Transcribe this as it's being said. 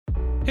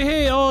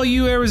Hey, all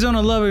you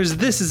Arizona lovers,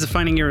 this is the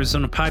Finding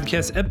Arizona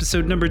podcast,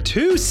 episode number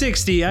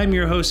 260. I'm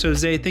your host,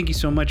 Jose. Thank you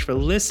so much for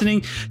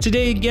listening.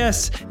 Today's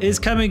guest is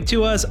coming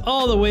to us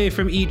all the way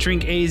from Eat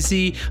Drink AZ.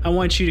 I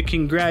want you to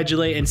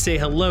congratulate and say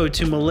hello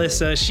to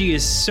Melissa. She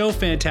is so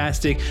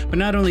fantastic, but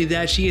not only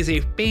that, she is a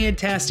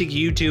fantastic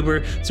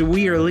YouTuber. So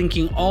we are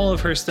linking all of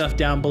her stuff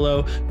down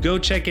below. Go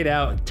check it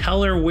out.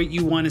 Tell her what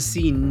you want to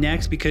see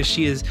next, because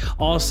she is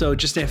also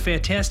just a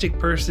fantastic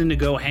person to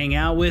go hang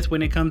out with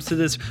when it comes to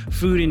this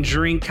food and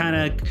drink kind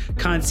of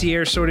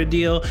concierge sort of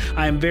deal.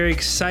 I'm very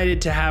excited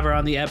to have her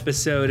on the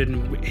episode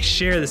and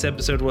share this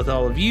episode with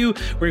all of you.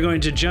 We're going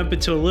to jump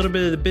into a little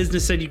bit of the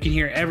business that you can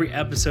hear every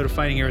episode of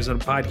Finding Arizona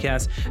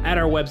Podcast at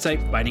our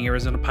website,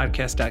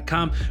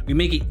 findingarizonapodcast.com. We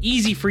make it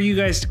easy for you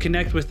guys to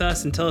connect with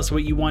us and tell us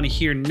what you want to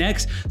hear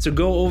next. So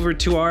go over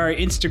to our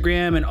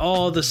Instagram and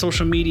all the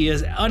social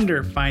medias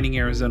under Finding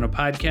Arizona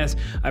Podcast.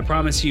 I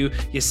promise you,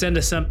 you send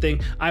us something,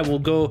 I will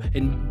go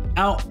and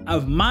out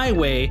of my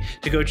way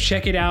to go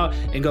check it out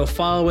and go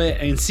follow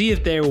it and see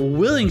if they're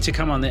willing to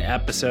come on the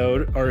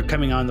episode or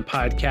coming on the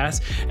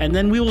podcast, and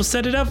then we will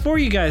set it up for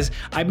you guys.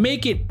 I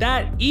make it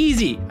that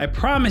easy. I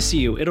promise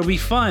you it'll be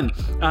fun.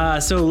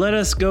 So let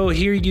us go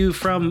hear you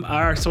from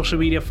our social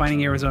media,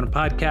 Finding Arizona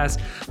Podcast.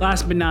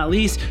 Last but not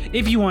least,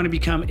 if you want to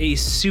become a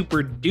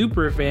super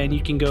duper fan,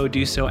 you can go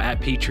do so at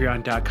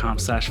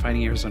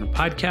patreon.com/Finding Arizona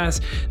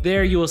Podcast.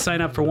 There you will sign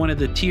up for one of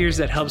the tiers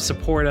that helps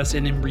support us,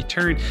 and in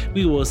return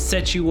we will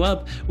set you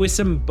up with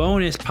some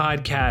bonus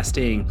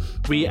podcasting.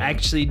 We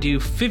actually do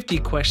 50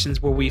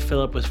 questions where we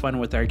fill up with fun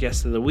with our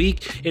guest of the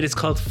week. It is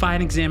called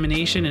Fine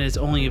Examination, and it's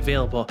only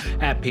available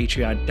at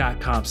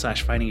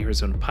patreon.com/Finding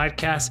Arizona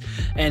Podcast.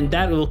 And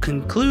that will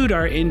conclude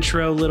our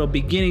intro little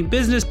beginning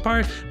business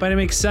part, but I'm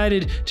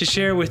excited to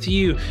share with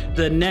you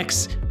the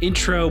next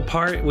intro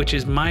part, which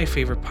is my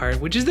favorite part,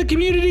 which is the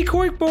community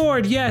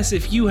corkboard. Yes,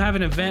 if you have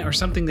an event or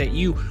something that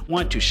you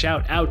want to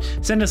shout out,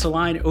 send us a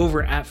line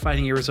over at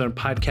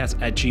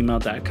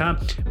findingarizonapodcast@gmail.com.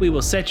 We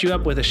will set you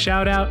up with a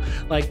shout out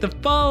like the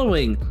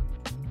following.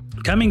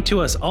 Coming to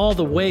us all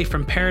the way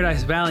from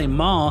Paradise Valley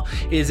Mall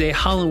is a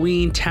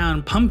Halloween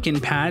Town pumpkin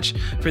patch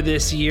for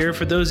this year.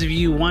 For those of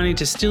you wanting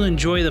to still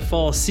enjoy the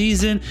fall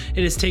season,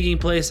 it is taking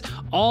place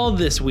all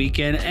this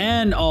weekend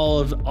and all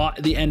of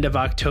the end of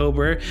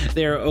October.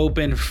 They're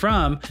open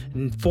from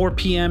 4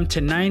 p.m. to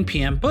 9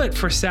 p.m. But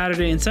for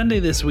Saturday and Sunday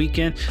this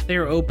weekend,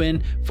 they're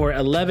open for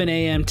 11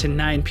 a.m. to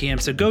 9 p.m.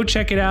 So go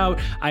check it out.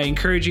 I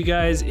encourage you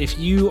guys, if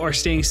you are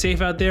staying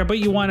safe out there, but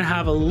you want to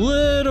have a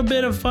little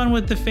bit of fun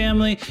with the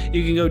family,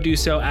 you can go do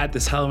so at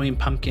this Halloween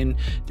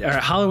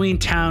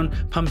Town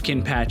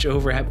pumpkin patch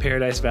over at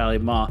Paradise Valley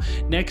Mall.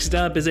 Next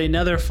up is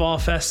another fall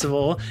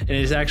festival, and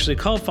it is actually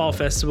called Fall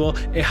Festival,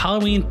 a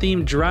Halloween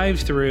themed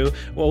drive-through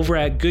over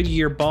at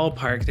Goodyear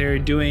Ballpark. They're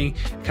doing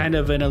kind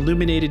of an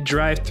illuminated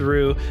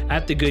drive-through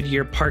at the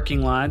Goodyear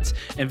parking lots,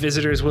 and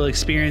visitors will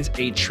experience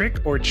a trick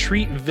or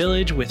treat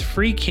village with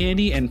free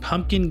candy and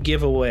pumpkin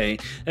giveaway.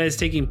 That is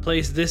taking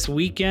place this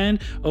weekend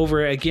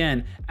over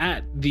again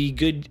at the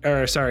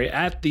Goodyear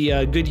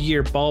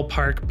Ballpark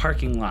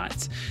parking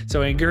lots.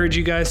 So I encourage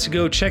you guys to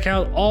go check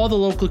out all the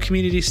local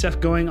community stuff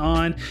going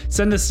on.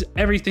 Send us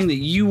everything that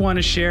you want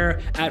to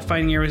share at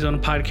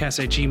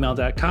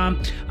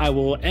findingarizonapodcast@gmail.com. I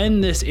will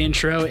end this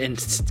intro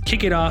and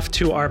kick it off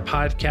to our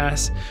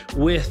podcast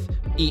with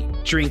Eat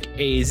Drink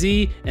AZ.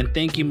 And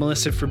thank you,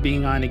 Melissa, for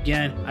being on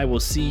again. I will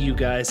see you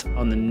guys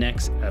on the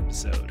next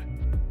episode.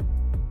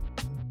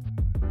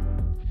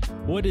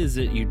 What is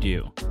it you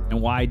do,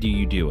 and why do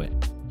you do it?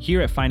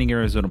 Here at Finding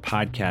Arizona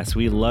Podcast,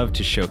 we love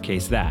to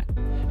showcase that,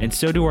 and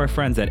so do our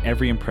friends at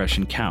Every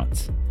Impression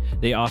Counts.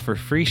 They offer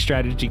free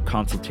strategy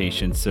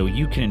consultations so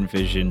you can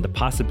envision the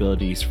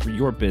possibilities for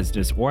your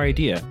business or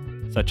idea,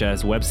 such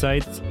as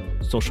websites,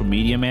 social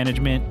media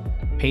management,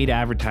 paid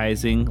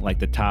advertising like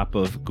the top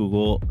of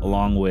Google,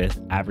 along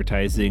with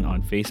advertising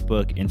on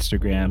Facebook,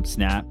 Instagram,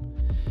 Snap,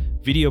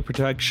 video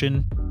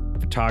production,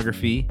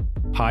 photography,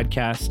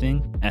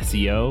 podcasting,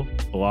 SEO,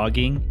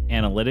 blogging,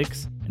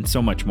 analytics, and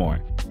so much more.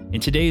 In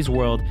today's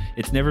world,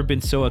 it's never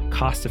been so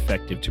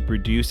cost-effective to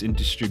produce and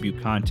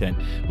distribute content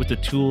with the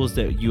tools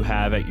that you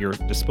have at your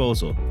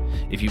disposal.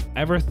 If you've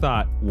ever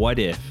thought, what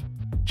if?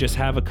 Just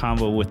have a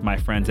convo with my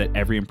friends at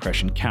Every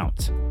Impression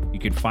Counts.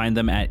 You can find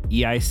them at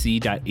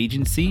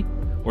eic.agency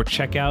or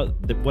check out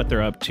what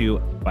they're up to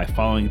by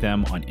following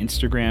them on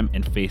Instagram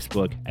and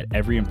Facebook at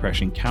Every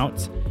Impression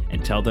Counts,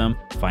 and tell them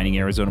Finding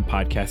Arizona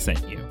Podcast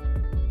sent you.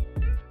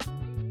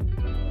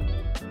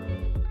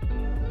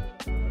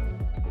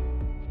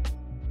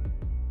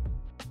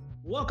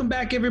 Welcome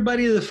back,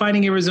 everybody, to the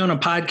Finding Arizona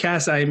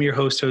Podcast. I am your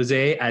host,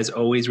 Jose. As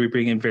always, we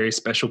bring in very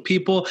special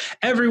people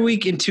every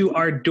week into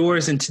our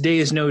doors, and today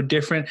is no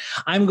different.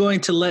 I'm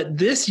going to let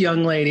this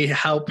young lady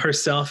help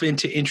herself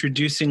into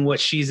introducing what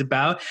she's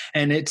about,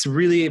 and it's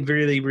really,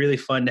 really, really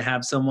fun to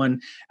have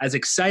someone as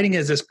exciting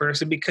as this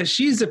person, because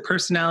she's a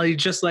personality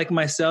just like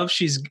myself.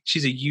 She's a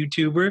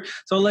YouTuber,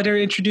 so I'll let her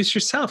introduce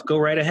herself. Go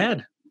right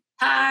ahead.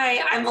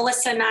 Hi, I'm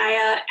Melissa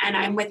Naya, and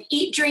I'm with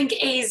Eat Drink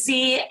AZ,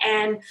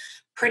 and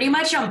pretty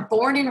much I'm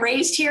born and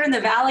raised here in the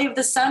Valley of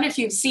the Sun, if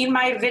you've seen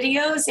my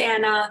videos,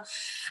 and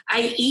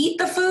I eat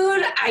the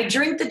food, I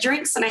drink the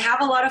drinks, and I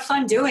have a lot of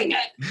fun doing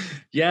it.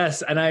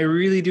 Yes, and I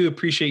really do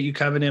appreciate you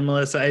coming in,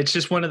 Melissa. It's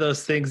just one of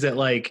those things that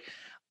like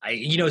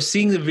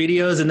seeing the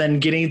videos and then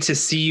getting to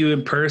see you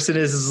in person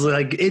is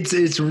like,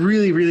 it's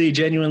really, really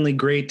genuinely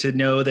great to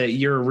know that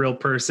you're a real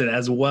person,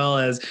 as well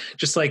as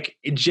just like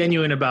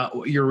genuine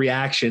about your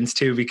reactions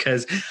too,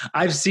 because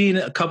I've seen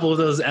a couple of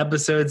those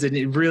episodes and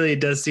it really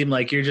does seem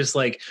like you're just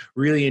like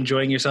really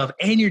enjoying yourself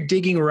and you're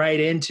digging right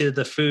into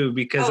the food,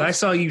 because I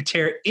saw you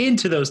tear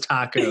into those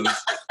tacos.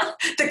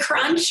 The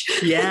crunch.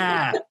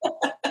 Yeah.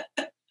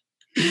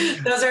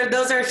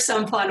 Those are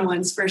some fun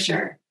ones for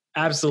sure.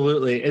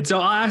 Absolutely. And so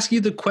I'll ask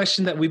you the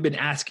question that we've been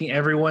asking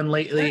everyone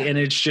lately, and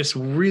it's just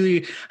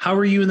really, how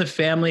are you and the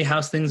family?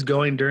 How's things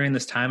going during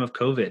this time of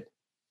COVID?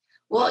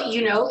 Well,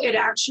 it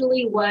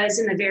actually was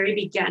in the very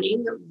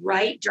beginning,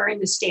 right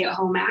during the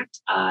Stay-at-Home Act.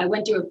 I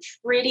went through a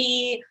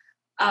pretty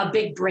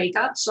big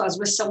breakup. So I was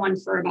with someone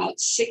for about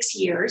 6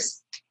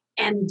 years.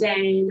 And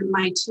then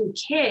my 2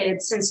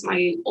 kids, since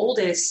my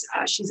oldest,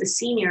 she's a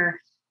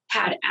senior,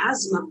 had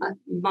asthma,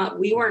 but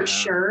we weren't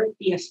sure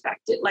the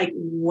effect, like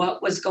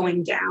what was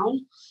going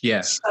down.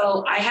 Yeah.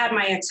 So I had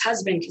my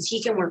ex-husband, because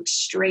he can work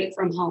straight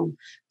from home.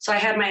 So I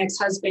had my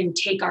ex-husband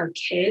take our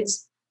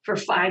kids for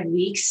 5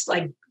 weeks.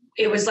 Like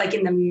it was like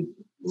in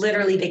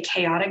literally the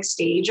chaotic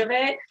stage of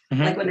it,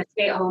 like when the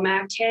Stay-at-Home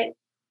Act hit.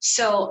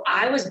 So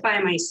I was by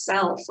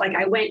myself. Like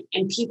I went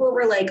and people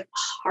were like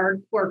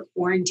hardcore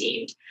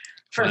quarantined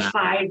for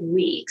 5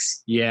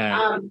 weeks.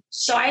 Yeah.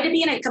 So I had to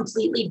be in a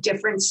completely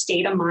different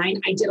state of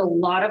mind. I did a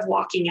lot of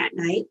walking at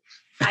night.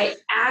 I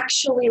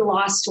actually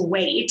lost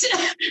weight.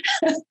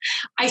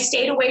 I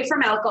stayed away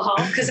from alcohol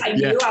because I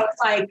knew I was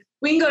like,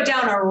 we can go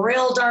down a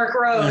real dark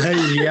road.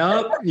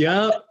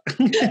 Yep.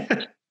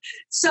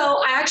 So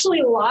I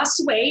actually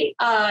lost weight,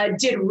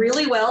 did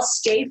really well,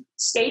 stayed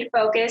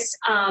focused,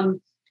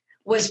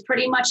 was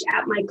pretty much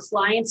at my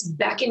clients'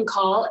 beck and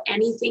call.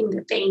 Anything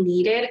that they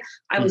needed,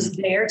 I was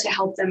there to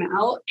help them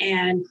out.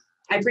 And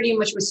I pretty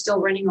much was still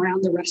running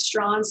around the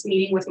restaurants,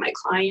 meeting with my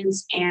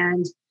clients.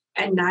 And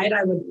at night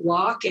I would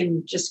walk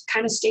and just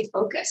kind of stay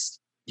focused.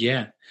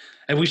 Yeah.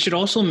 And we should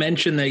also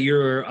mention that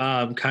you're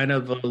kind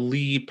of a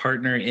lead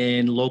partner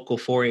in Local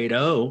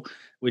 480,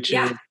 which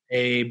is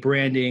a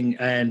branding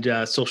and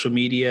social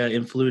media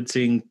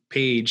influencing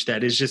page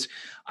that is just,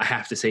 I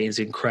have to say, is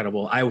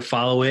incredible. I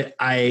follow it.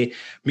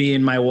 Me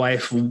and my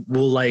wife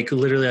will like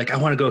literally like, I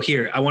want to go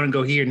here. I want to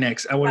go here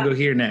next. I want to go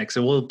here next.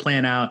 And we'll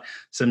plan out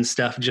some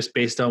stuff just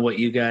based on what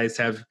you guys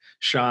have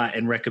shot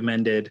and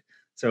recommended.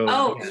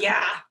 So,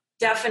 yeah,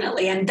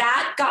 definitely. And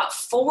that got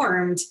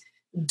formed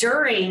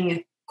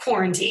during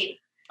quarantine.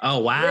 Oh,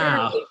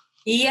 wow. Literally.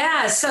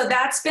 Yeah. So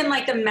that's been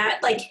like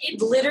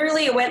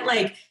it went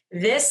like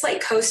this,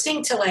 like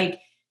coasting to like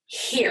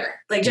here,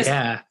 like just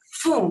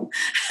boom.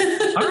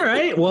 All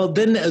right. Well,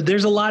 then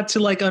there's a lot to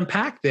like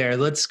unpack there.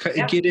 Let's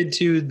get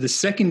into the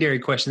secondary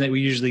question that we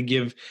usually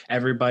give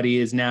everybody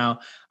is now,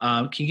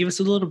 can you give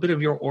us a little bit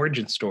of your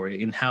origin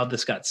story and how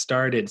this got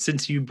started?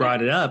 Since you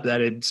brought it up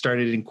that it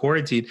started in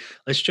quarantine,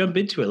 let's jump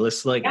into it.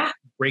 Let's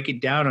break it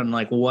down on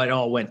like what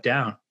all went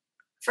down.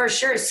 For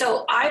sure.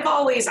 So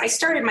I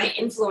started my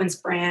influence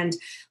brand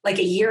like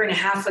a year and a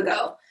half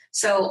ago.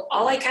 So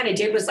all I kind of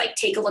did was like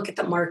take a look at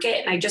the market,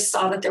 and I just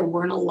saw that there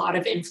weren't a lot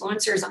of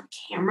influencers on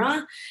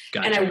camera.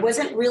 Gotcha. And I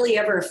wasn't really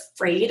ever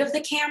afraid of the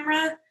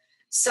camera.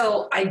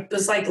 So I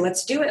was like,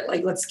 let's do it.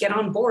 Like, let's get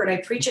on board. I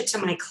preach it to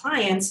my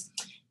clients.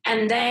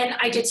 And then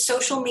I did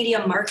social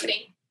media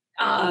marketing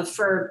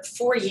for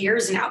 4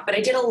 years now, but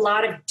I did a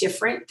lot of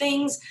different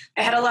things.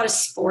 I had a lot of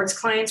sports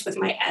clients with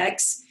my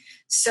ex.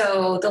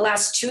 So the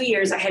last 2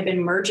 years I had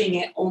been merging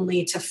it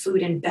only to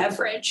food and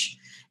beverage.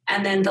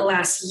 And then the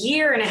last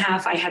year and a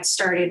half, I had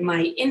started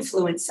my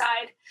influence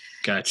side.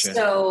 Gotcha.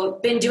 So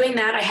been doing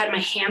that. I had my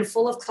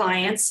handful of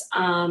clients.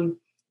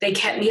 They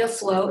kept me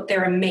afloat.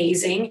 They're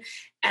amazing.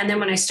 And then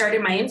when I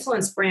started my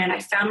influence brand, I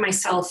found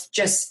myself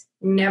just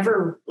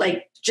never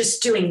like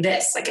just doing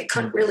this. Like I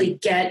couldn't really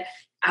get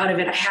out of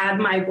it. I had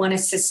my one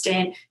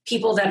assistant,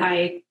 people that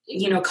I,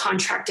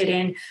 contracted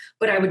in,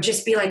 but I would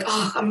just be like,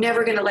 oh, I'm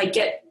never going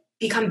to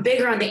become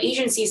bigger on the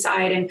agency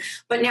side.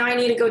 But now I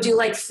need to go do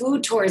like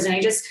food tours. And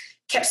I just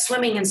kept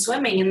swimming.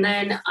 And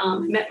then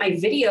met my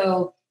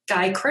video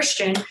guy,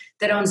 Christian,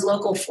 that owns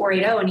Local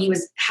 480. And he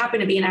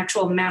happened to be an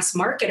actual mass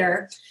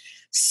marketer.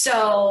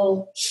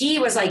 So he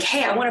was like,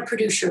 hey, I want to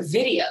produce your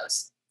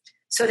videos.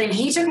 So then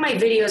he took my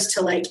videos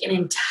to like an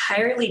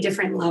entirely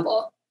different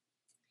level.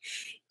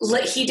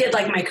 He did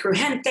like my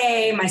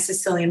Crujente, my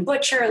Sicilian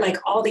Butcher, like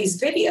all these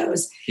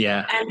videos.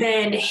 Yeah. And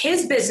then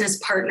his business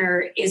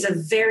partner is a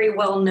very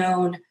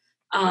well-known,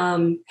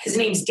 his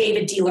name's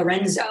David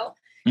DiLorenzo.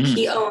 Mm-hmm.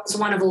 He owns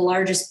one of the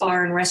largest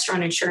bar and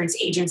restaurant insurance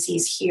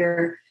agencies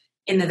here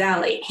in the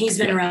Valley. He's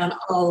been around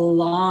a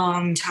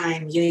long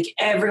time.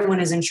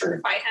 Everyone is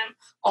insured by him,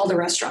 all the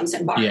restaurants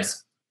and bars. Yeah.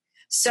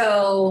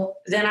 So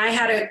then I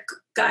had a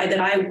guy that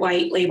I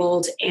white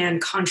labeled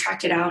and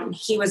contracted out, and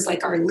he was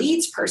like our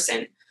leads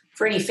person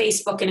for any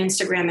Facebook and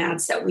Instagram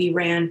ads that we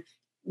ran,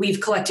 we've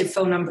collected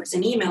phone numbers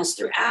and emails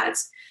through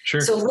ads.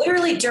 Sure. So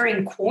literally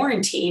during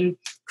quarantine,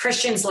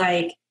 Christian's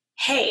like,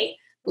 hey,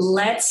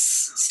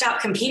 let's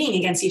stop competing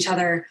against each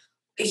other.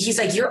 He's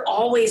like, you're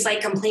always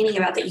like complaining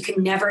about that. You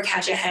can never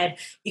catch a head.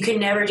 You can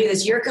never do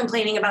this. You're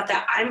complaining about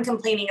that. I'm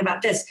complaining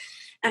about this.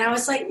 And I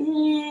was like,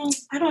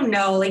 I don't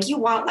know. Like, you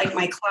want like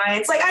my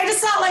clients. Like, I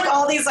just thought like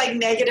all these like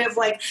negative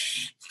like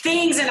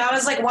things. And I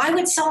was like, why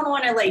would someone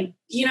want to like,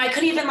 you know, I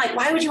couldn't even like,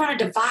 why would you want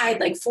to divide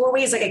like 4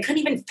 ways? Like, I couldn't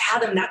even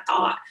fathom that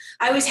thought.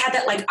 I always had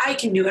that like, I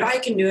can do it. I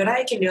can do it.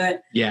 I can do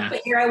it. Yeah.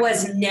 But here I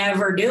was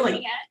never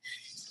doing it.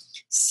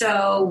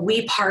 So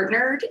we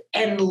partnered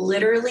and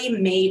literally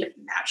made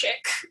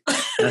magic.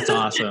 That's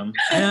awesome.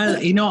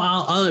 And you know,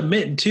 I'll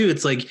admit too,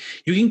 it's like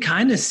you can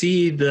kind of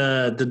see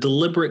the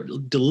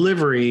deliberate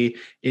delivery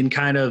in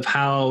kind of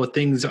how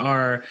things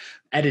are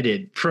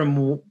edited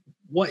from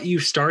what you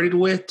started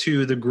with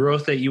to the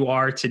growth that you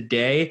are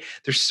today.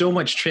 There's so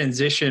much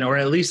transition, or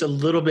at least a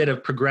little bit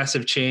of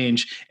progressive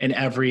change in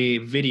every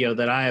video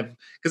that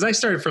because I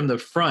started from the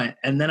front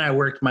and then I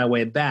worked my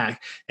way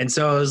back. And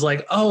so I was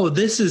like, oh,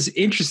 this is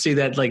interesting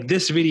that like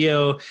this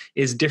video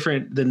is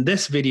different than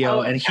this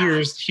video. And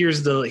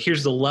here's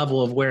the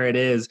level of where it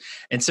is.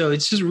 And so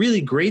it's just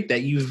really great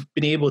that you've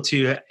been able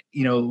to,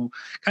 you know,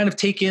 kind of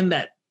take in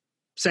that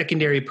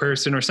secondary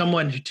person or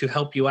someone to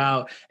help you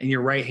out and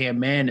your right-hand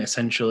man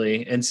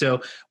essentially. And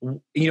so,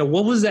 you know,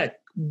 what was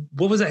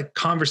that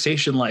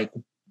conversation like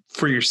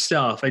for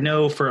yourself? I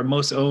know for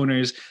most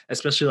owners,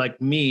 especially like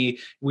me,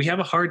 we have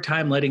a hard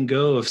time letting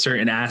go of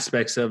certain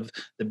aspects of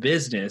the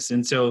business.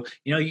 And so,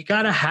 you know, you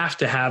have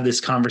to have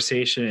this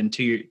conversation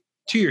to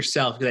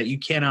yourself that you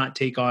cannot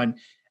take on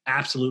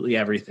absolutely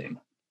everything.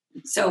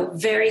 So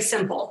very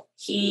simple.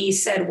 He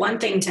said one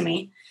thing to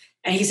me,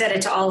 and he said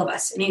it to all of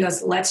us. And he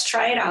goes, let's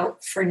try it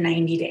out for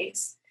 90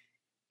 days.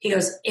 He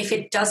goes, if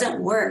it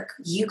doesn't work,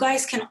 you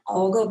guys can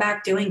all go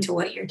back doing to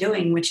what you're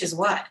doing, which is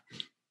what?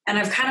 And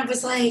I've kind of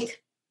was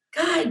like,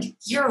 God,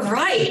 you're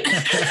right.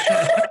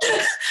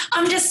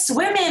 I'm just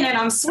swimming and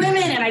I'm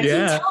swimming. And I keep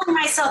telling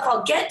myself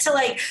I'll get to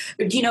like,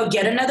 you know,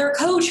 get another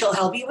coach. He'll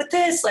help you with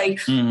this, like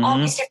all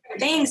these different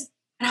things.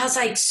 And I was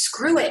like,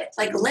 screw it.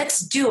 Like,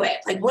 let's do it.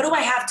 Like, what do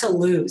I have to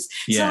lose?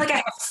 It's not like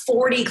I have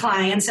 40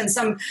 clients and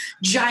some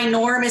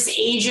ginormous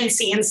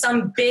agency and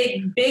some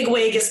big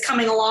wig is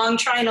coming along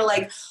trying to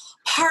like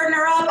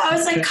partner up. I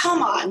was like,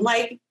 come on,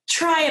 like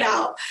try it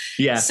out.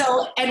 Yeah.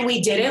 So, and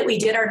we did it. We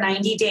did our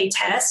 90-day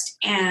test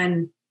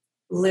and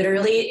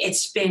literally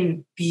it's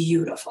been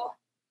beautiful.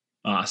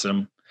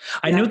 Awesome.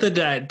 I know that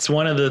that's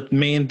one of the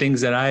main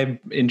things that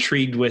I'm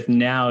intrigued with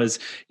now is,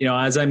 you know,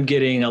 as I'm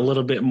getting a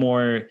little bit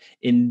more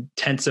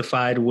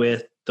intensified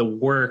with the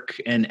work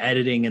and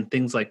editing and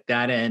things like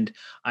that. And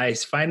I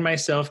find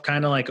myself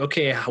kind of like,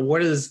 okay,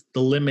 what is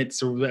the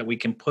limits that we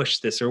can push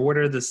this, or what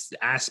are the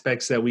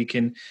aspects that we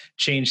can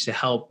change to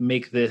help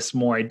make this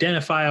more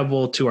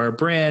identifiable to our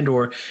brand,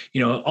 or,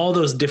 you know, all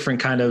those different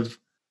kind of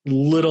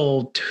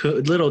little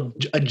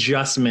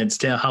adjustments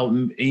to help,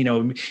 you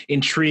know,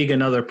 intrigue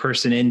another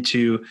person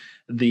into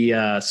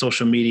the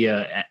social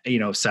media, you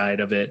know,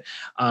 side of it.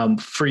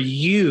 For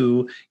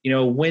you, you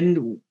know,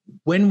 when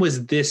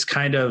was this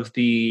kind of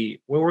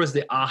where was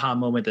the aha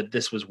moment that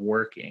this was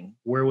working?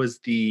 Where was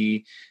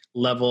the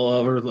level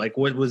of, or like,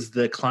 what was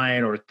the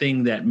client or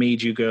thing that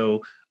made you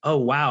go, oh,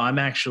 wow, I'm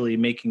actually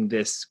making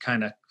this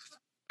kind of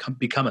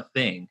become a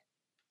thing?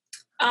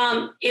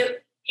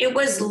 It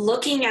was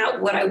looking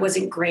at what I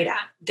wasn't great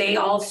at. They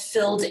all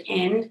filled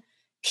in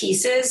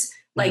pieces.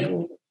 Like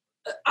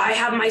I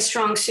have my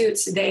strong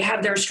suits, they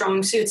have their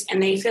strong suits,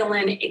 and they fill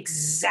in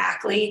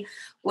exactly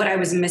what I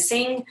was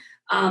missing.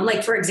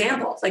 Like for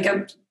example, like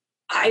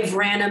I've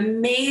ran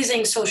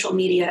amazing social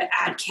media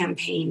ad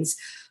campaigns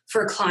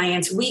for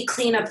clients. We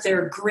clean up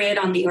their grid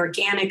on the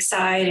organic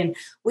side and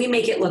we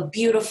make it look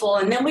beautiful.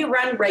 And then we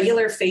run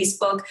regular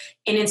Facebook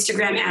and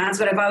Instagram ads,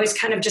 but I've always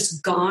kind of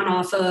just gone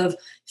off of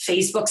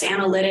Facebook's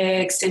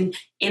analytics and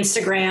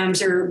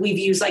Instagrams, or we've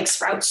used like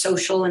Sprout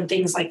Social and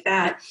things like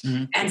that.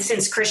 Mm-hmm. And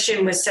since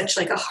Christian was such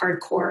like a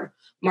hardcore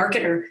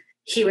marketer,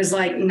 he was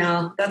like,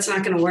 no, that's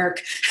not going to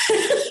work.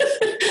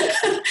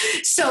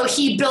 So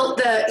he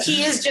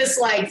is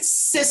just like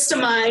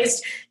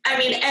systemized. I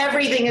mean,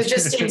 everything is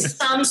just in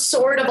some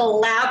sort of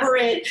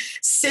elaborate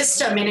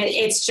system. And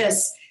it's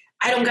just,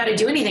 I don't got to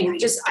do anything.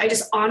 I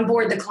just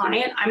onboard the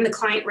client. I'm the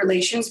client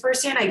relations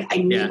person. I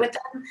meet with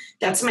them.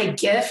 That's my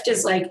gift,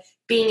 is like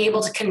being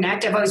able to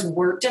connect. I've always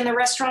worked in the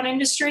restaurant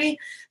industry,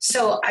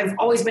 so I've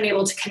always been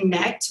able to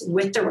connect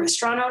with the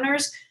restaurant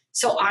owners.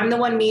 So I'm the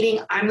one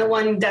meeting. I'm the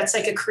one that's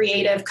like a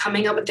creative,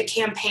 coming up with the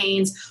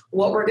campaigns,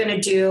 what we're going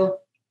to do.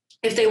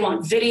 If they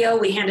want video,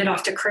 we hand it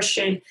off to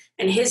Christian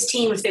and his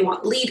team. If they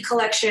want lead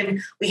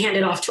collection, we hand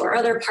it off to our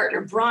other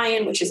partner,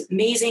 Brian, which is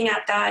amazing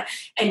at that.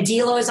 And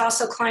Dilo is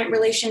also client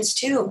relations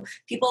too.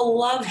 People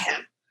love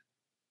him.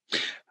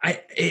 And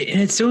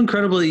it's so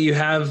incredible that you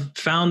have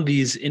found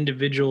these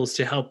individuals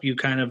to help you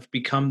kind of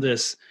become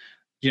this,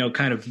 you know,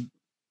 kind of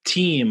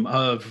team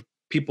of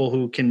people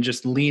who can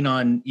just lean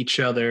on each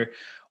other.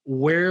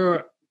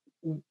 where,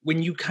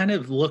 when you kind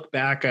of look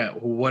back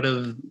at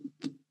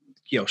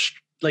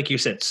like you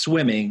said,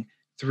 swimming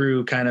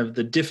through kind of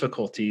the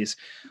difficulties,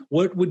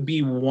 what would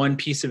be one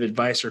piece of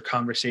advice or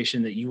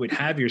conversation that you would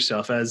have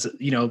yourself as,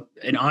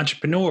 an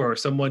entrepreneur or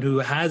someone who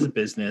has a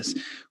business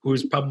who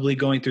is probably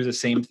going through the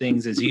same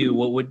things as you?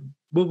 What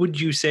would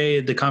you say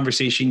the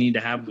conversation you need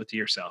to have with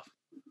yourself?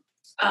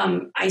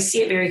 I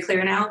see it very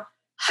clear now.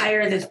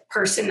 Hire the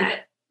person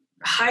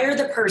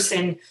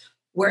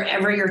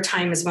wherever your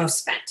time is most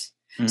spent.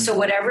 Mm-hmm. So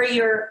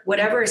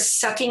whatever is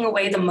sucking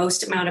away the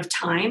most amount of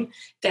time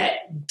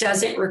that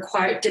doesn't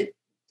require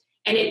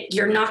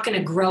you're not going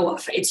to grow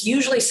off. It's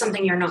usually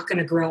something you're not going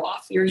to grow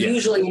off. You're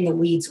usually in the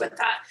weeds with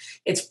that.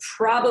 It's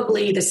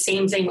probably the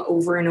same thing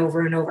over and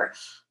over and over.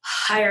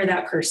 Hire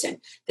that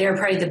person. They're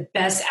probably the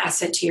best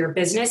asset to your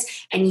business,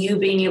 and you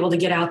being able to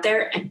get out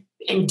there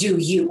and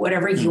do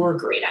whatever you're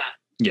great at.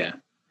 Yeah.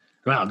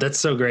 Wow. That's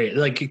so great.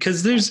 Like,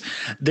 cause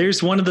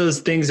there's one of those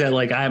things that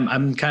like,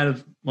 I'm kind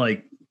of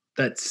like,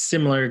 that's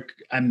similar.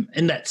 I'm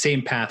in that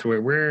same path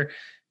where we're,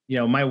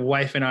 my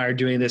wife and I are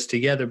doing this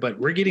together, but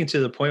we're getting to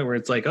the point where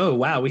it's like, oh,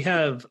 wow, we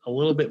have a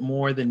little bit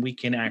more than we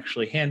can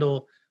actually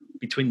handle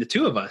between the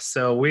two of us.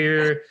 So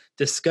we're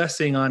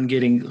discussing on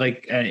getting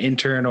like an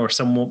intern or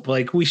someone,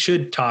 like we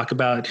should talk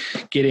about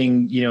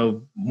getting,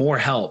 more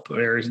help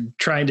or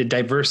trying to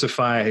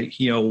diversify,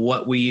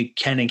 what we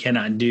can and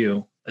cannot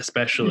do,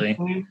 especially.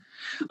 Mm-hmm.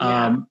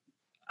 Yeah.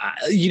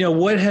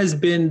 What has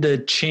been the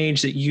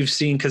change that you've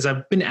seen? Because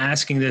I've been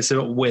asking this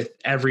with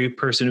every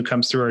person who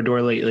comes through our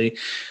door lately.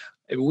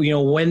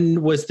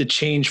 When was the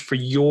change for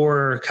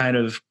your kind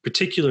of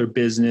particular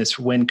business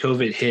when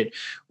COVID hit?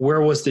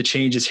 Where was the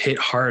changes hit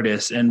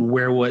hardest, and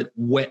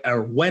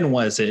when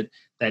was it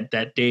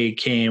that day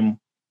came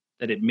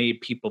that it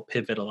made people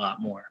pivot a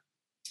lot more?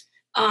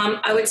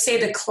 I would say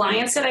the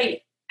clients that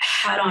I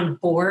had on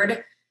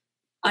board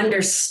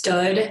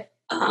understood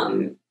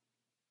our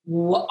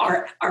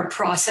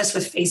process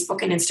with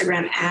Facebook and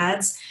Instagram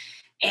ads.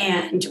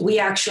 And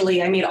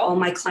I made all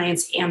my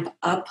clients amp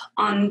up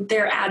on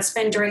their ad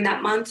spend during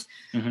that month.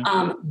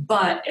 Mm-hmm.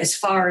 But as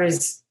far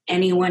as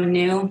anyone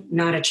knew,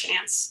 not a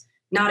chance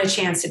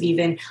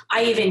of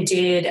I even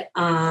did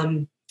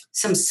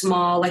some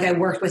small, like I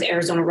worked with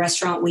Arizona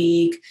Restaurant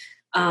Week.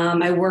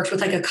 I worked with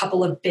like a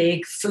couple of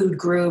big food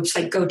groups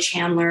like Go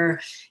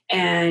Chandler,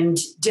 and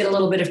did a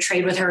little bit of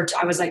trade with her.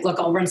 I was like, look,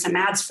 I'll run some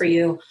ads for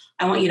you.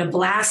 I want you to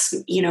blast,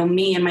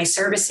 me and my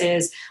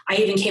services. I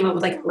even came up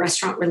with like a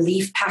restaurant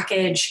relief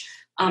package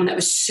that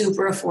was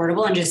super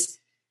affordable, and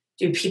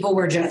people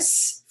were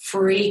just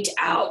freaked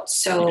out.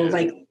 So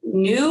like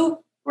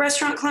new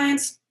restaurant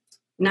clients,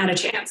 not a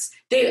chance.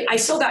 I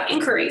still got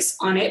inquiries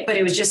on it, but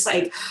it was just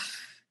like,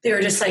 they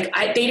were just like,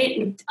 they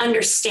didn't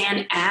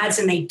understand ads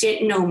and they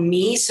didn't know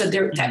me. So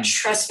that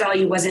trust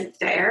value wasn't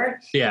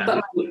there. Yeah.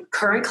 But my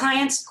current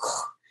clients,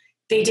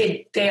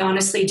 they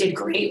honestly did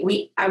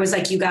great. I was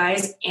like, you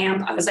guys,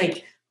 I was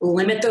like,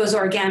 limit those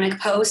organic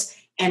posts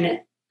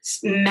and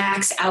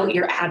max out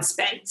your ad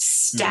spend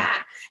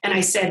stat. And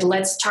I said,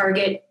 let's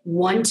target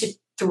 1 to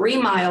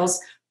 3 miles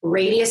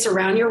radius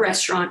around your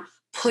restaurant,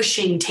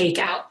 pushing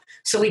takeout.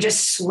 So we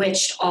just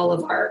switched all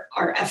of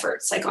our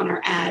efforts, like on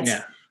our ads.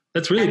 Yeah.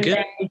 That's really good.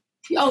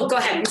 Go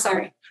ahead. I'm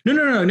sorry.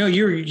 No.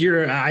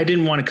 You're, I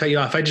didn't want to cut you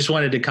off. I just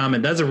wanted to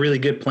comment. That's a really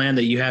good plan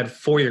that you had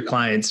for your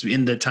clients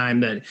in the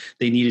time that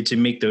they needed to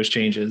make those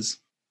changes.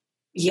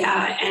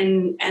 Yeah.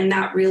 And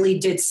that really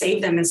did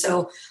save them. And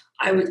so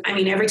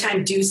every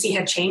time Ducey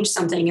had changed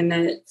something in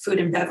the food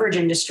and beverage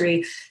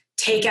industry,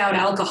 take out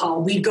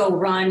alcohol, we'd go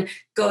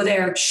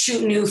there,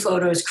 shoot new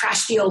photos,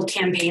 crash the old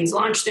campaigns,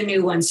 launch the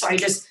new ones. So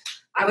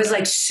I was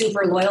like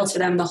super loyal to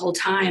them the whole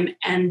time.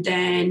 And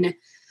then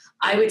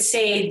I would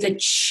say the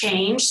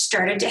change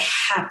started to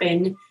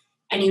happen,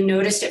 and you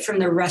noticed it from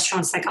the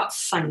restaurants that got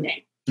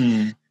funding.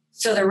 Mm.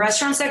 So the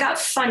restaurants that got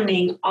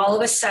funding, all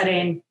of a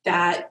sudden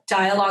that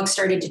dialogue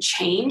started to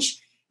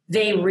change.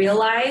 They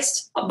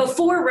realized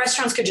before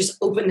restaurants could just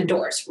open the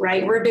doors,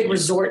 right? We're a big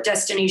resort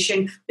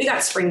destination. We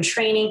got spring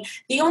training.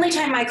 The only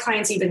time my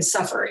clients even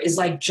suffer is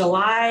like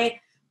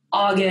July,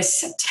 August,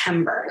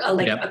 September,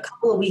 a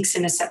couple of weeks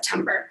into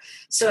September.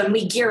 So, and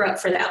we gear up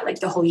for that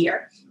like the whole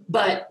year.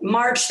 But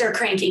March, they're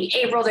cranking.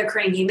 April, they're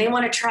cranking. They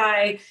want to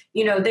try,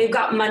 they've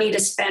got money to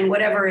spend,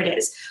 whatever it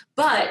is.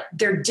 But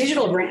their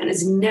digital brand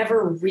is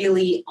never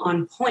really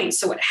on point.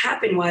 So what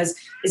happened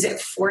is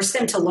it forced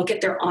them to look at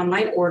their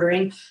online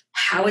ordering.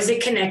 How is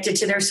it connected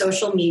to their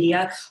social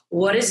media?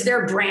 What is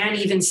their brand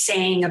even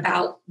saying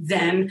about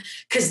them?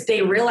 Because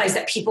they realize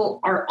that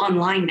people are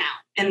online now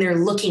and they're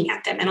looking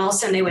at them. And all of a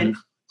sudden they went,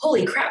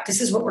 holy crap,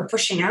 this is what we're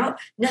pushing out.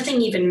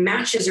 Nothing even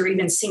matches or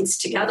even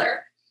syncs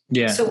together.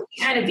 Yeah. So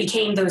we kind of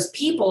became those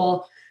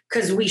people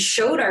because we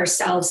showed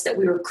ourselves that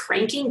we were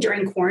cranking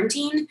during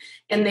quarantine,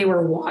 and they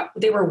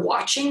were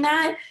watching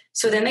that.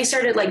 So then they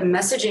started like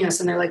messaging us,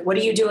 and they're like, what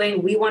are you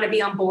doing? We want to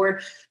be on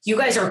board. You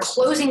guys are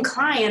closing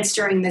clients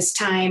during this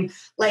time.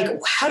 Like,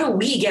 how do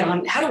we get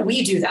on? How do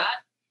we do that?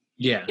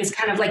 Yeah. It's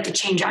kind of like the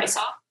change I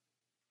saw.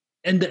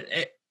 And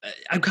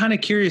I'm kind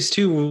of curious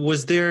too.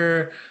 Was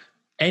there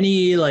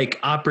any like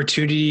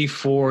opportunity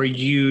for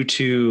you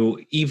to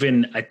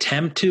even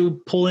attempt to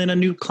pull in a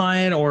new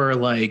client, or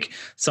like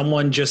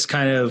someone just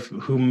kind of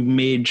who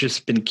may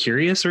just been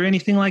curious or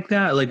anything like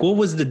that? Like, what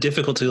was the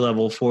difficulty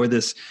level for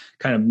this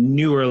kind of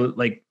newer,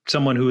 like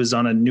someone who is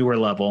on a newer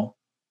level?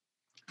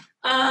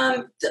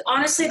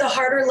 Honestly, the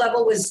harder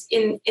level was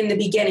in the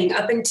beginning,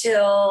 up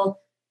until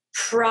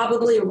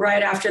probably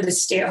right after the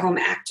stay-at-home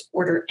act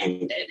order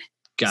ended.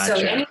 Gotcha.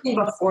 So anything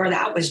before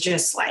that was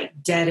just like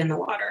dead in the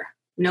water.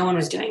 No one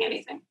was doing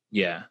anything.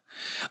 Yeah.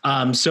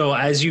 So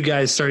as you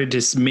guys started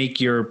to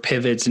make your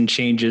pivots and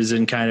changes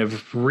and kind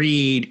of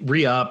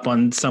re-up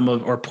on some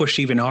of, or push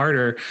even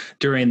harder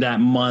during that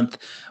month,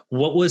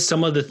 what was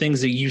some of the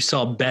things that you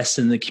saw best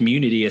in the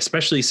community,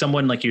 especially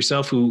someone like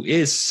yourself who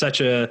is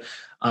such a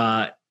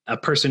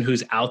person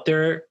who's out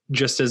there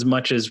just as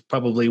much as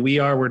probably we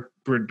are.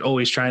 We're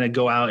always trying to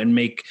go out and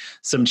make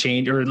some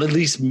change, or at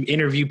least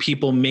interview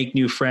people, make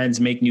new friends,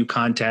 make new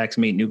contacts,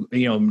 make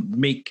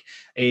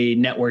a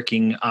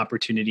networking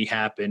opportunity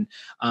happen.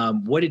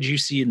 What did you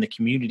see in the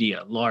community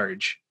at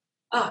large?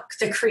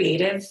 The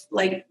creative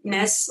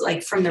likeness,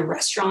 like from the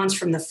restaurants,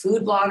 from the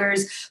food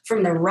bloggers,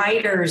 from the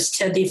writers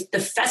to the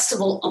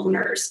festival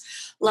owners.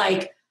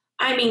 Like,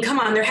 I mean, come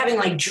on, they're having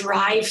like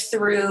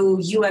drive-through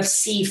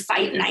UFC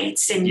fight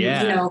nights and,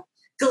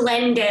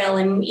 Glendale,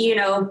 and,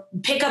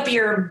 pick up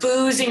your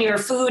booze and your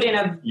food in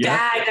a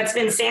bag that's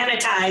been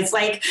sanitized.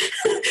 Like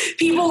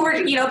people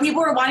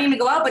were wanting to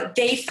go out, but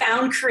they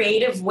found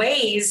creative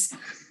ways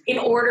in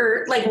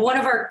order. Like one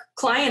of our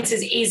clients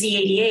is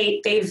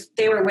AZ88.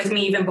 They were with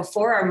me even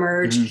before our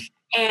merge,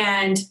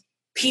 and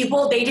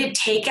they did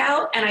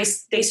takeout, and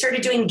they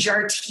started doing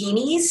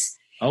jartinis.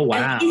 Oh,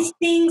 wow. And these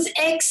things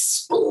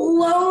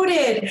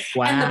exploded.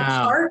 Wow. And the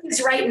park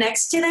is right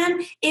next to them.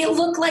 It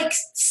looked like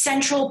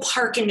Central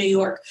Park in New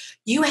York.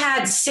 You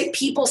had sick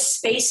people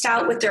spaced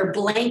out with their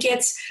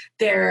blankets,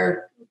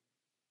 their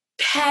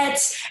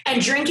pets,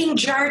 and drinking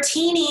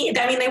jartini.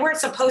 I mean, they weren't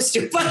supposed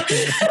to, but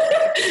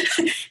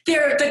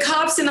the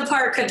cops in the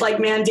park could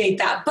like mandate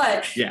that.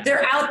 But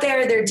they're out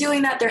there, they're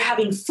doing that, they're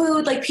having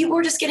food. Like people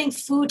were just getting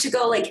food to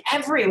go like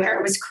everywhere.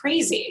 It was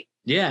crazy.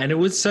 Yeah. And it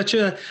was I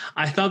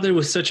thought that it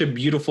was such a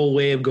beautiful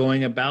way of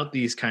going about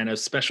these kind of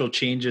special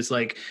changes.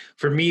 Like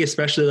for me,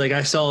 especially, like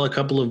I saw a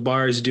couple of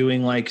bars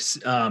doing like,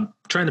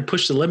 trying to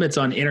push the limits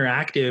on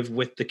interactive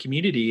with the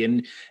community.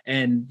 And,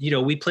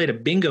 we played a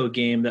bingo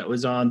game that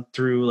was on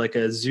through like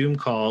a Zoom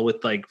call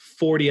with like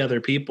 40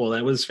 other people.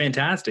 That was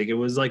fantastic. It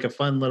was like a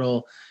fun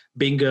little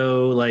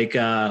bingo, like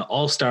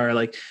all-star.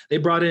 Like they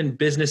brought in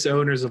business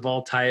owners of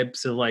all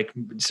types of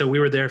so we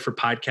were there for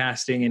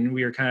podcasting, and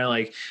we were kind of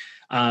like,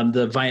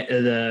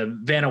 the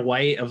Vanna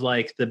White of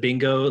like the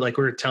bingo, like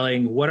we're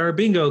telling what our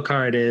bingo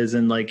card is,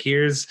 and like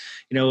here's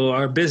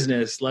our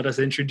business, let us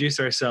introduce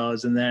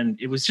ourselves. And then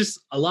it was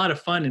just a lot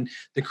of fun, and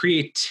the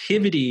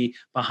creativity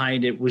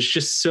behind it was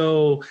just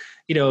so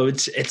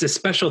it's a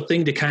special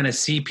thing to kind of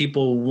see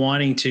people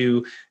wanting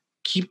to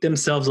keep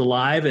themselves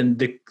alive, and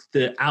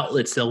the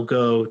outlets they'll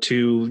go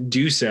to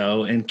do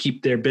so and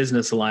keep their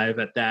business alive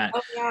at that.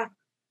 Oh, yeah.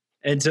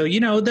 And so,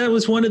 that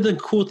was one of the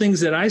cool things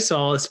that I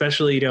saw,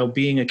 especially,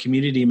 being a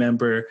community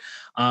member.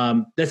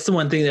 That's the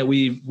one thing that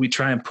we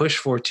try and push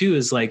for too,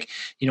 is like,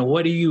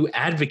 what are you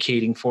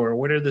advocating for?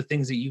 What are the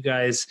things that you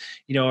guys,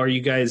 are you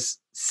guys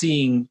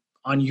seeing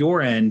on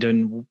your end?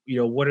 And,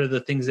 what are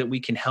the things that we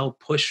can help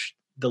push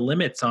the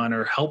limits on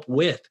or help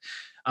with?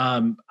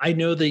 I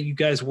know that you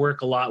guys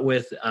work a lot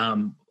with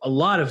a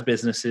lot of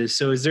businesses.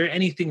 So is there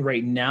anything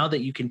right now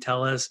that you can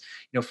tell us,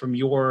 from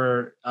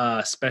your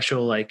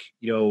special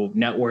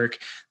network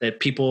that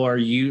people are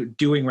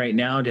doing right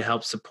now to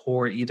help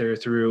support, either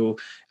through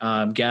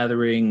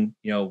gathering,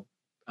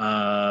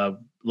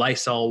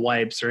 Lysol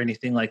wipes or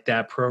anything like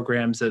that,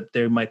 programs that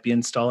they might be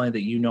installing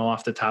that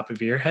off the top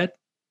of your head?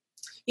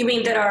 You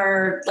mean that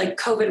are like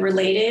COVID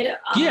related?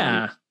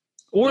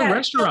 Or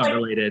restaurant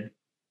related.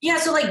 Yeah,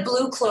 so like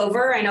Blue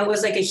Clover, I know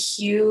was like a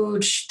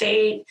huge,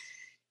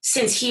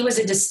 since he was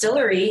a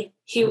distillery,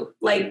 he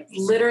like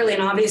literally,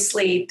 and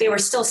obviously they were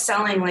still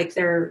selling like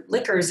their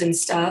liquors and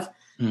stuff.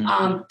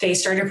 They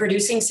started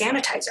producing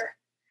sanitizer.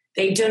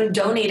 They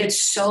donated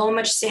so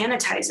much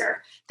sanitizer.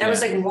 That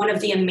was like one of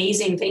the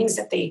amazing things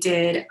that they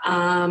did.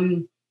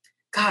 Oh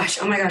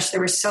my gosh, there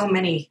were so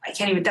many. I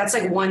can't even, that's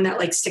like one that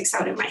like sticks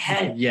out in my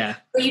head. Yeah.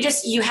 But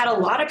you had a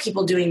lot of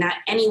people doing that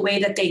any way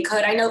that they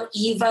could. I know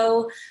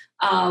Evo,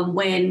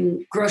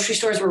 when grocery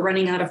stores were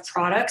running out of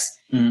products,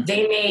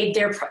 they made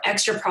their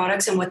extra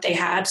products and what they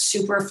had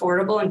super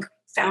affordable, and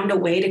found a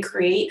way to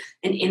create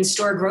an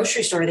in-store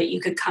grocery store that you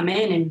could come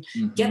in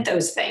and get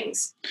those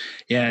things.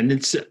 Yeah. And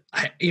it's,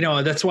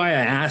 that's why I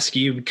ask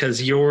you,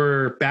 because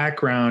your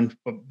background,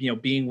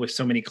 being with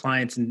so many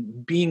clients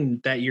and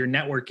being that you're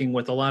networking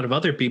with a lot of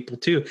other people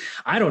too,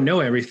 I don't know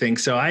everything.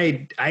 So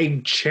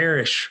I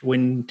cherish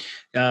when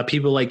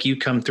people like you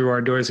come through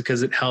our doors,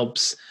 because it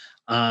helps,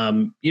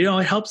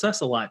 it helps us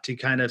a lot to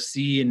kind of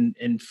see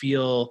and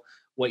feel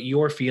what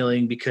you're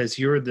feeling, because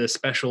you're the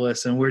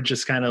specialist and we're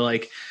just kind of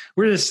like,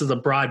 we're just the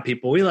broad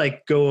people. We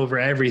like go over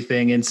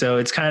everything. And so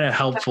it's kind of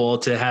helpful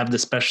to have the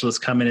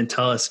specialist come in and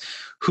tell us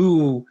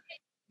who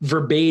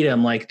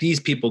verbatim, like these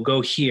people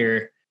go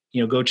here,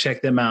 go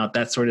check them out,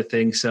 that sort of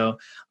thing. So,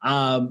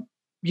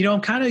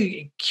 I'm kind of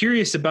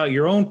curious about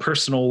your own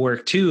personal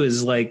work too,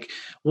 is like,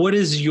 what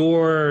has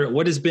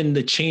been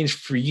the change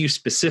for you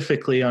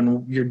specifically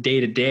on your day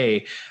to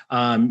day?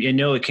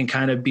 It can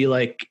kind of be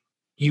like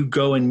you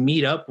go and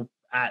meet up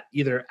at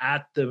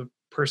the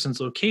person's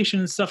location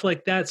and stuff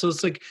like that. So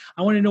it's like,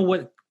 I want to know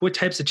what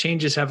types of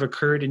changes have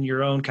occurred in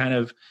your own kind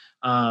of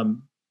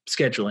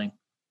scheduling.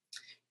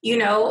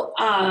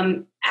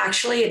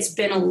 Actually, it's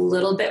been a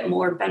little bit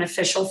more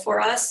beneficial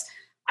for us.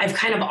 I've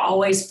kind of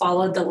always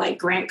followed the like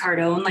Grant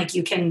Cardone, like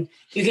you can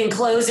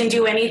close and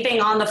do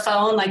anything on the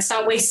phone, like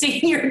stop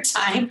wasting your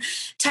time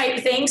type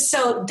thing.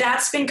 So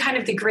that's been kind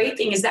of the great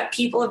thing, is that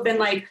people have been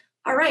like,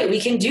 all right, we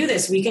can do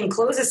this. We can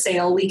close a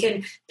sale. We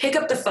can pick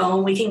up the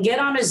phone. We can get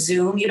on a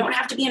Zoom. You don't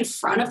have to be in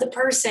front of the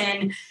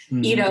person.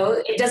 Mm-hmm.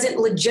 It doesn't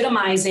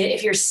legitimize it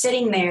if you're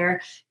sitting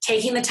there,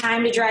 taking the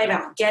time to drive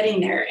out,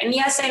 getting there. And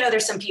yes, I know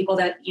there's some people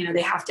that,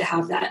 they have to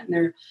have that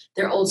in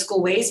their old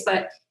school ways,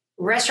 but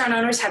restaurant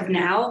owners have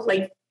now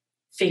like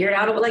figured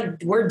out,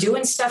 like, we're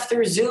doing stuff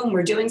through Zoom,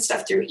 we're doing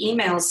stuff through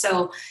emails.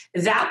 So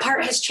that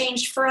part has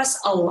changed for us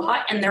a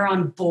lot, and they're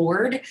on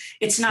board.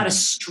 It's not a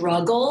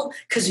struggle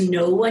because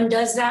no one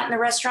does that in the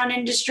restaurant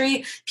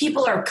industry.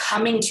 People are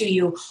coming to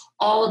you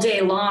all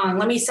day long.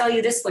 Let me sell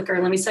you this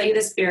liquor. Let me sell you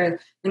this beer.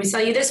 Let me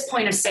sell you this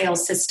point of sale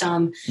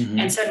system. Mm-hmm.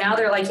 And so now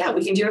they're like, yeah,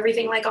 we can do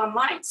everything like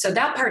online. So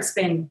that part's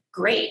been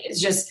great. It's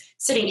just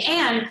sitting.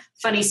 And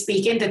funny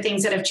speaking, the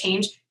things that have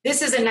changed,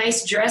 this is a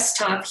nice dress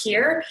top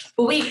here,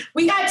 but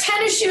we got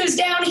tennis shoes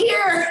down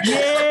here.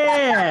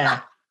 Yeah.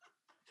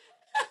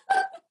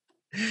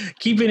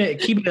 keeping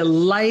it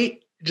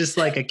light, just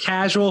like a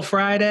casual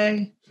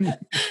Friday.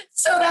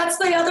 So that's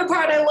the other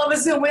part I love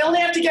is Zoom. We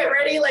only have to get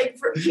ready like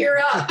from here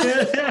up.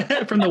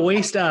 From the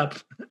waist up.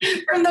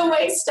 From the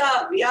waist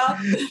up,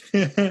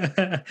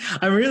 yeah.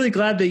 I'm really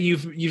glad that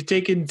you've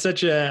taken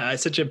such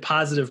a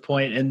positive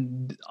point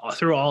and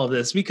through all of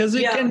this, because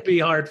it can be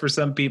hard for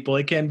some people.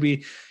 It can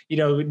be,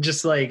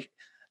 just like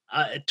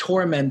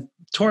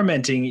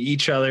tormenting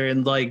each other,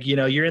 and like,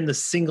 you're in the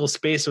single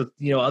space with,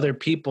 other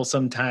people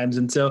sometimes.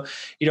 And so,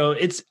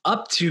 it's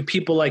up to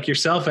people like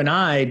yourself and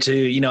I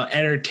to,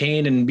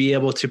 entertain and be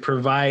able to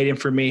provide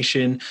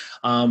information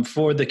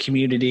for the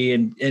community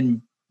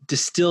and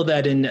distill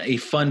that in a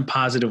fun,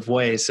 positive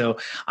way. So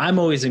I'm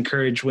always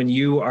encouraged when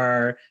you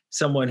are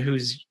someone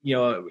who's,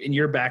 in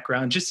your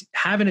background, just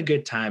having a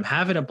good time,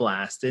 having a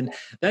blast. And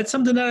that's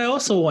something that I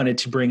also wanted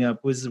to bring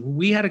up, was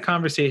we had a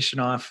conversation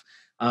off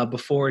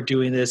before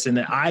doing this, and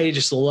I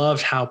just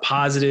loved how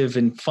positive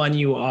and fun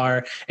you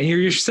are, and you're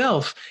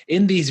yourself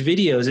in these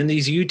videos, in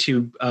these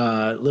YouTube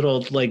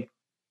little like,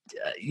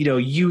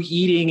 you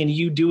eating and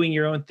you doing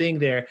your own thing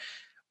there.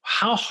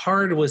 How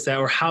hard was that,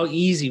 or how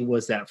easy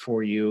was that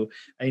for you?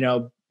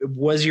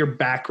 Was your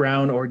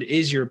background, or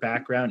is your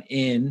background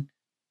in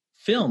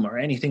film or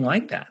anything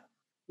like that?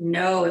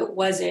 No, it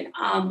wasn't.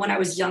 When I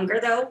was younger,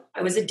 though,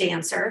 I was a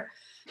dancer.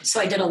 So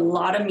I did a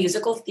lot of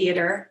musical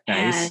theater.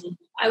 Nice. And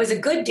I was a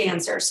good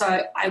dancer.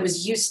 So I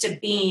was used to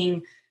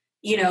being,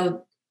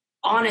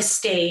 on a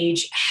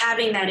stage,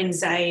 having that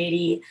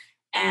anxiety.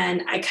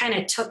 And I kind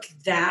of took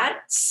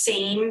that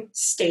same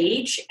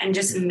stage and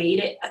just made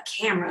it a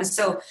camera.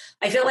 So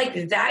I feel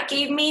like that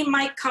gave me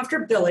my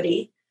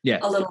comfortability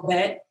a little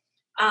bit.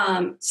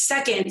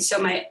 Second,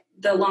 so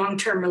the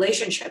long-term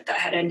relationship that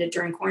had ended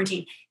during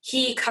quarantine,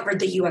 he covered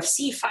the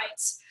UFC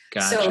fights.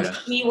 Gotcha. So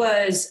he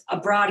was a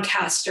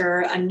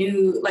broadcaster, a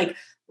new like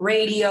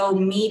radio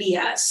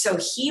media. So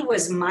he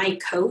was my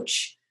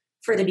coach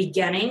for the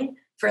beginning,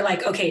 for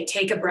like, okay,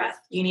 take a breath.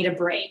 You need a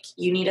break.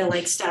 You need to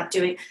like stop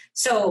doing.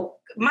 So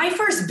my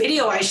first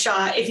video I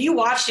shot, if you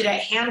watched it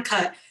at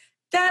Handcut,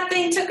 that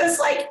thing took us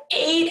like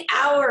 8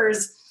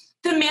 hours.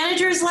 The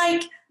manager's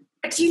like,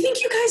 do you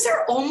think you guys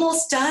are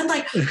almost done?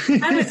 Like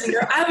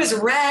I was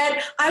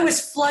red, I was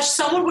flushed.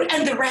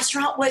 And the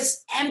restaurant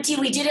was empty.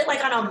 We did it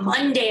like on a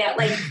Monday at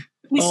like,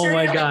 we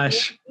started at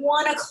like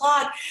 1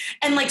 o'clock,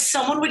 and like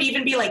someone would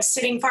even be like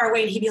sitting far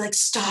away, and he'd be like,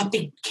 stop,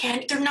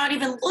 they're not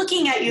even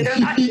looking at you. They're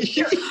not even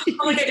here.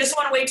 I'm like, I just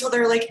want to wait till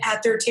they're like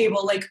at their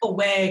table, like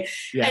away.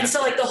 Yeah. And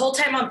so like the whole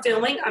time I'm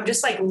filming, I'm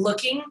just like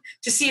looking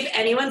to see if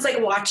anyone's like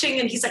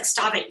watching, and he's like,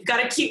 stop it. You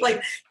got to keep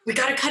like, we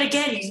got to cut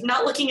again. He's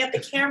not looking at the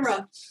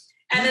camera.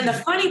 And then the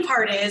funny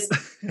part is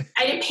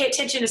I didn't pay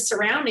attention to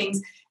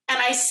surroundings. And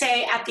I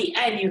say at the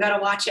end, you got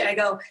to watch it. I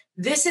go,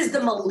 this is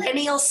the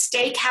Millennial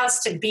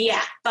Steakhouse to be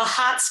at, the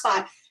hot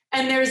spot.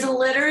 And there's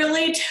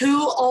literally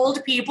 2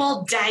 old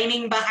people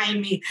dining behind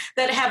me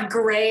that have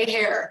gray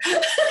hair. And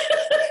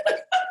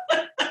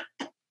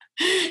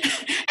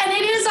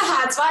it is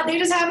hot spot. They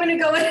just happen to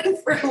go in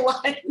for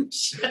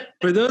lunch.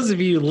 For those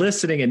of you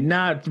listening and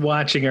not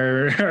watching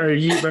our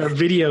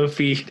video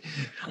feed,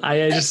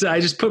 I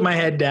just put my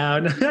head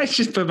down. I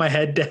just put my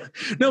head down.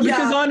 No,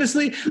 because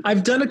honestly,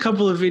 I've done a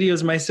couple of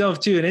videos myself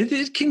too, and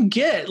it can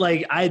get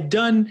like, I've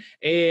done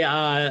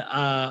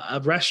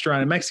a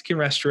restaurant, a Mexican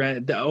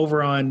restaurant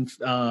over on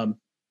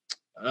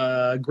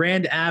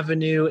Grand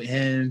Avenue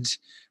and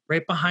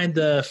right behind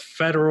the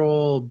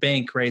Federal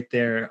Bank right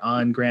there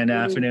on Grand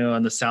Avenue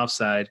on the south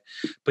side.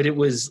 But it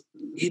was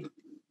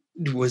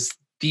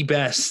the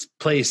best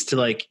place to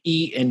like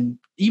eat and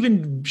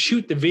even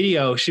shoot the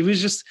video. She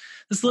was just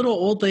this little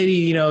old lady,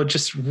 you know,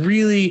 just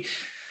really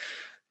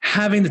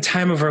having the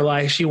time of her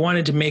life. She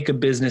wanted to make a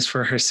business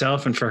for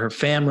herself and for her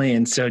family.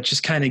 And so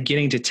just kind of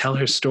getting to tell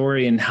her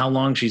story and how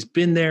long she's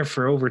been there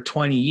for over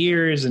 20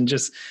 years and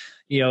just,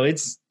 you know,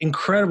 it's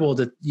incredible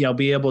to, you know,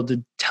 be able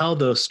to tell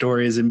those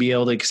stories and be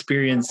able to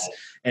experience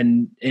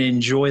and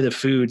enjoy the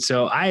food.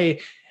 So I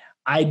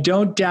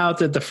don't doubt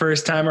that the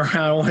first time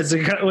around was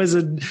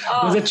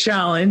a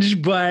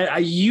challenge,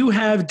 but you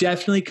have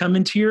definitely come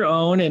into your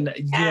own. And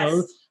you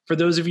know, for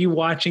those of you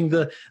watching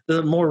the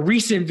more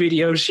recent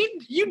videos,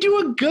 you do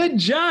a good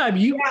job.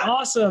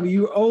 Awesome.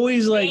 You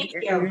always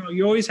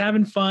you're always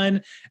having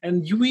fun,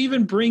 and you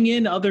even bring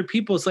in other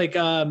people. It's like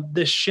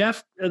the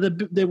chef,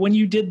 when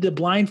you did the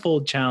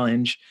blindfold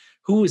challenge.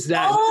 Who was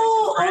that?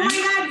 Oh my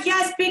God.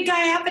 Yes. Big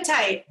Guy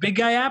Appetite. Big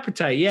Guy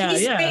Appetite. Yeah.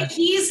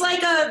 He's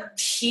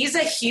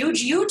a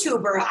huge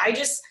YouTuber. I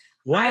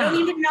don't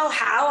even know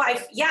how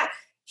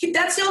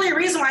that's the only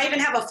reason why I even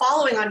have a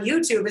following on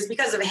YouTube is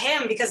because of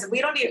him, because we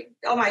don't even,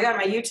 oh my God,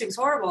 my YouTube's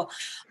horrible,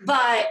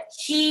 but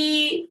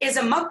he is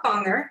a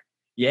mukbanger.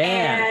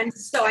 Yeah. And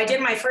so I did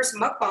my first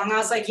mukbang. I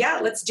was like, yeah,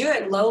 let's do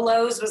it.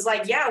 Lolo's was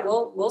like, yeah,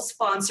 we'll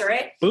sponsor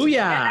it.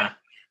 Booyah.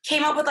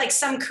 Came up with like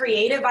some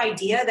creative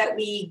idea that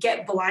we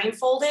get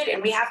blindfolded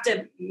and we have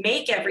to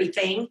make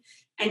everything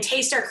and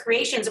taste our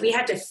creations. We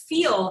had to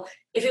feel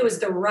if it was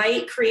the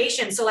right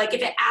creation. So like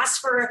if it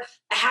asked for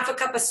a half a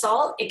cup of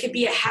salt, it could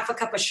be a half a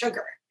cup of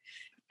sugar.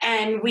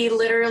 And we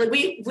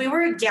literally, we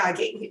were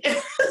gagging.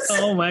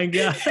 Oh my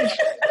gosh.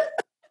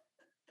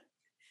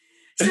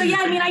 So yeah,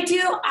 I mean,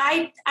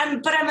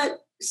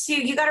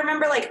 you got to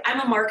remember, like, I'm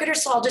a marketer,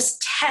 so I'll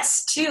just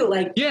test too.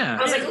 Like,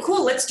 I was like,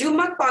 cool, let's do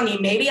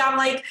mukbanging. Maybe I'm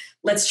like,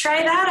 let's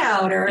try that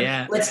out, or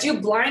let's do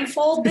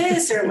blindfold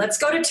this, or let's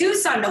go to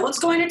Tucson. No one's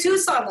going to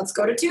Tucson. Let's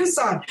go to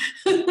Tucson.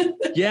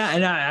 Yeah.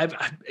 And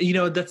I, you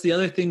know, that's the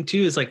other thing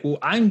too, is like, well,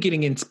 I'm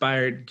getting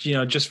inspired, you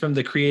know, just from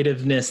the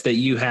creativeness that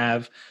you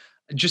have,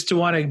 just to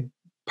want to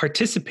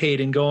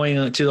participate in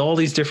going to all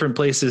these different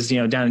places, you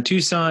know, down in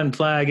Tucson,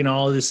 Flag, and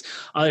all this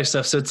other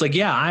stuff. So it's like,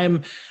 yeah,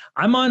 I'm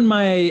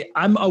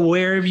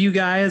aware of you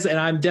guys, and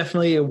I'm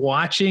definitely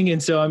watching.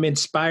 And so I'm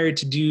inspired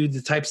to do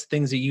the types of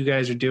things that you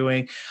guys are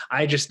doing.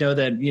 I just know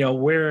that, you know,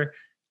 we're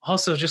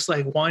also just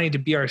like wanting to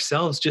be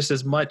ourselves just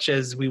as much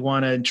as we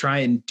want to try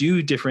and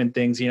do different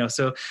things, you know?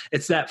 So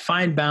it's that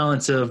fine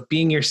balance of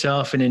being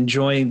yourself and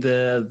enjoying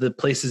the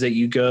places that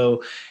you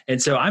go.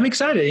 And so I'm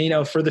excited, you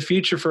know, for the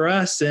future for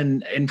us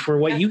and for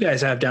what you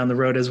guys have down the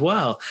road as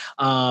well.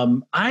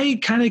 I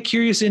kind of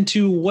curious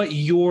into what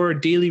your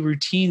daily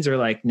routines are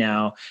like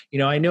now. You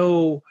know, I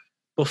know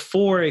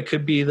before it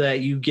could be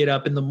that you get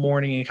up in the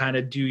morning and kind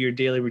of do your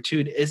daily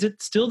routine. Is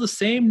it still the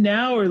same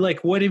now, or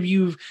like what have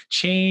you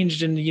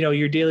changed in, you know,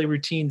 your daily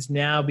routines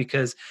now?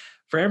 Because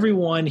for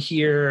everyone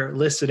here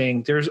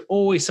listening, there's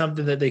always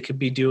something that they could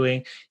be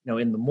doing, you know,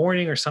 in the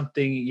morning or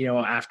something, you know,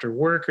 after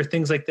work or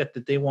things like that,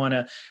 that they want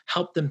to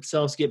help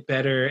themselves get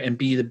better and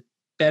be the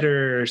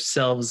better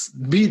selves,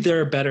 be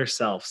their better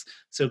selves.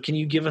 So can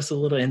you give us a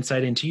little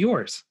insight into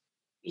yours?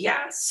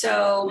 Yeah.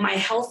 So my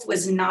health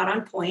was not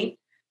on point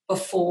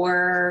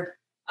before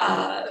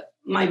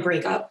my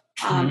breakup.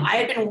 I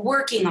had been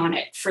working on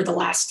it for the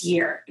last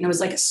year, and it was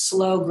like a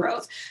slow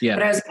growth. Yeah.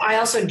 But I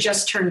also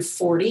just turned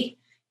 40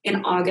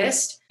 in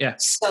August. Yeah.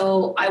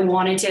 So I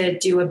wanted to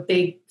do a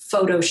big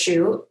photo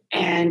shoot,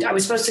 and I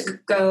was supposed to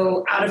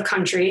go out of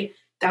country.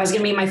 That was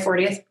going to be my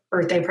 40th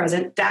birthday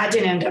present. That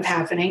didn't end up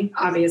happening,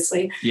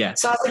 obviously. Yeah.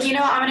 So I was like, you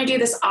know, I'm going to do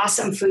this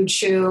awesome food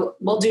shoot.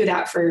 We'll do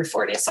that for your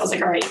 40th. So I was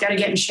like, all right, got to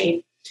get in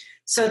shape.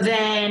 So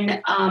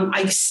then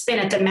I spin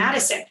at the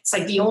Madison. It's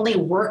like the only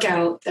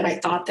workout that I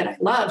thought that I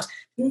loved.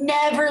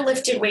 Never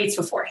lifted weights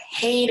before.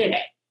 Hated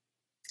it.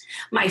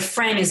 My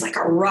friend is like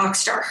a rock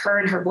star. Her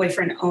and her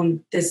boyfriend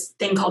own this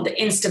thing called the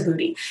Insta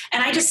Booty.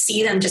 And I just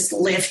see them just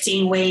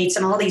lifting weights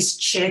and all these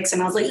chicks.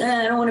 And I was like,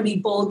 I don't want to be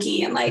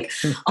bulky and like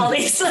all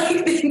these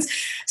like things.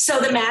 So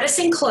the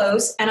Madison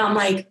closed, and I'm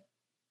like,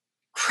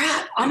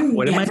 crap,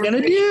 what am I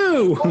going to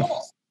do?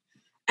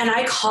 And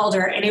I called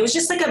her, and it was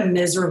just like a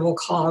miserable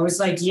call. I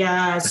was like,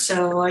 yeah,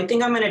 so I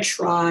think I'm going to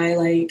try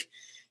like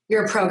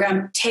your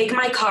program. Take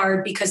my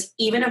card, because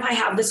even if I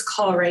have this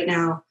call right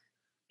now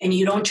and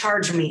you don't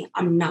charge me,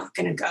 I'm not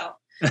going to go.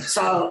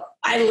 So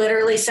I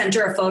literally sent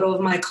her a photo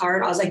of my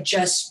card. I was like,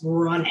 just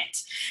run it.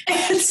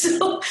 And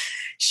so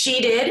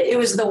she did. It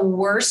was the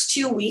worst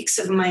 2 weeks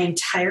of my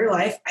entire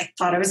life. I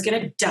thought I was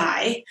going to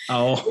die.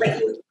 Oh,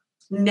 like,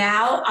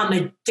 Now I'm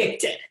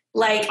addicted.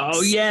 Like,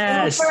 oh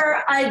yes,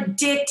 super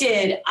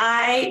addicted.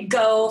 I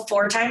go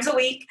 4 times a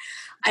week.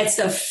 It's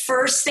the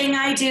first thing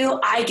I do.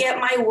 I get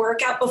my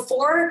workout.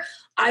 Before,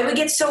 I would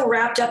get so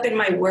wrapped up in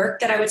my work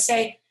that I would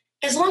say,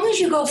 as long as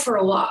you go for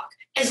a walk,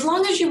 as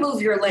long as you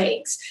move your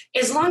legs,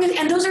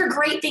 and those are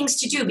great things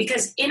to do,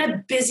 because in a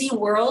busy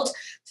world,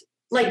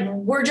 like,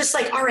 we're just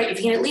like, all right, if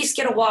you can at least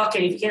get a walk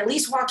and if you can at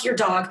least walk your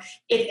dog,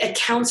 it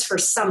accounts for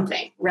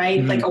something, right?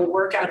 Mm-hmm. Like a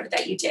workout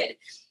that you did.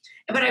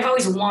 But I've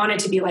always wanted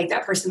to be like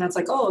that person that's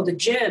like, oh, the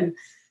gym.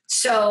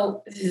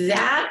 So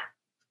that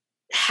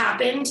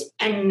happened.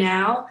 And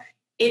now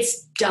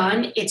it's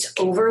done. It's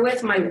over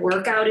with. My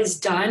workout is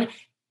done.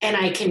 And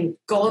I can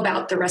go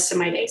about the rest of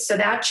my day. So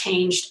that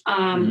changed.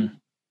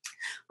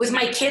 With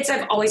my kids,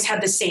 I've always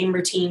had the same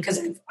routine, because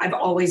I've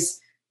always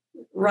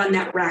run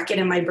that racket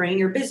in my brain.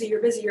 You're busy,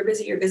 you're busy, you're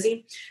busy, you're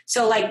busy.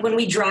 So like when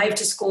we drive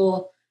to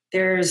school,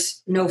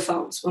 there's no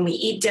phones. When we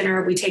eat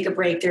dinner, we take a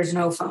break, there's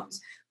no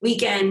phones.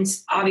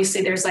 Weekends,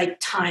 obviously there's like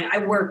time. I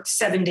work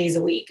 7 days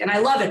a week and I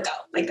love it though.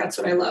 Like, that's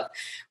what I love.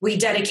 We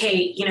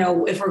dedicate,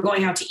 if we're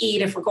going out to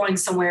eat, if we're going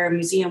somewhere, a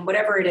museum,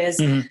 whatever it is,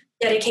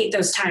 dedicate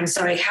those times.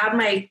 So I have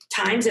my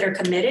times that are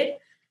committed.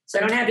 So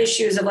I don't have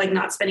issues of like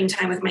not spending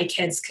time with my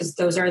kids, because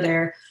those are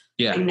there.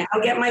 Yeah. I now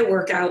get my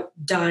workout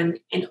done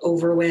and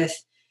over with.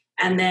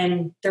 And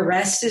then the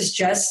rest is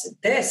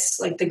just this,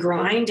 like the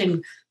grind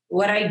and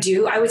what I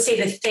do. I would say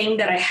the thing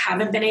that I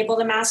haven't been able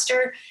to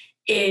master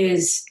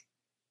is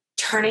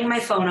turning my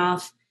phone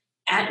off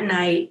at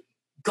night,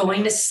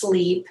 going to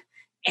sleep,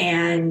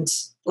 and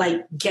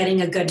like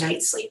getting a good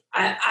night's sleep.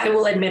 I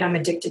will admit I'm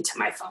addicted to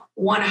my phone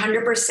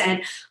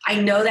 100%.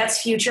 I know that's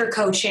future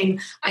coaching.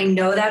 I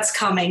know that's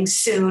coming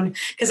soon,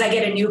 because I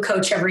get a new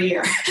coach every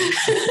year.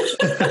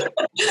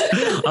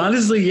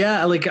 Honestly,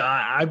 yeah. Like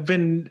I've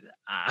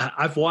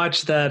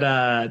watched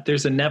that.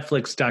 There's a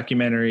Netflix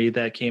documentary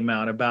that came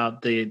out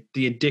about the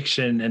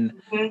addiction and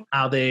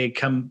how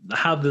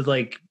the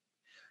like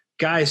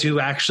guys who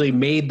actually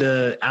made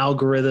the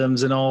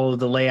algorithms and all of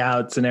the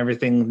layouts and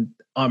everything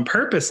on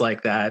purpose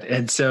like that.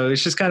 And so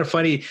it's just kind of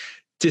funny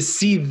to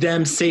see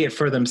them say it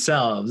for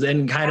themselves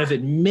and kind of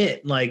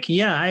admit like,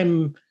 yeah,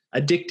 I'm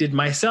addicted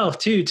myself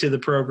too to the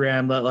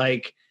program that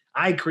like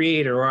I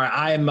create, or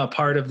I'm a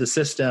part of the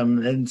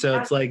system. And so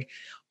it's like,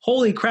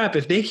 holy crap,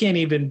 if they can't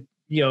even,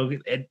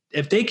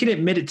 if they can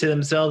admit it to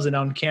themselves and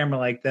on camera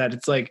like that,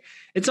 it's like,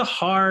 it's a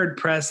hard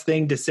pressed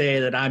thing to say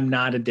that I'm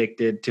not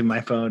addicted to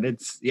my phone.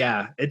 It's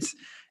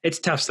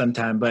tough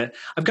sometimes, but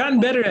I've gotten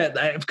better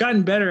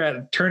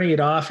at turning it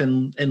off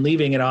and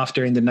leaving it off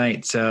during the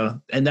night. So,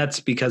 and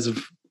that's because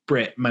of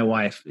Britt, my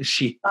wife.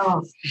 She's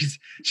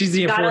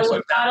the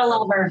enforcer. Gotta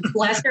love her.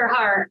 Bless her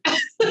heart.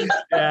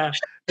 Yeah.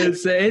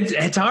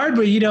 It's hard,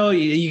 but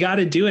you got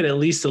to do it at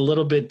least a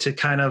little bit to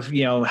kind of,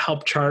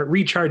 help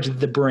recharge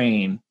the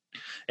brain.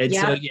 And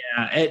so,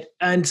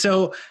 and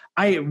so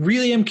I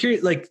really am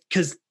curious, like,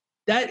 cause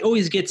that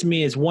always gets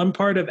me is one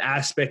part of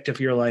aspect of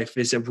your life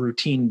is a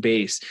routine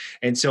base.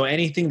 And so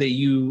anything that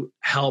you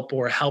help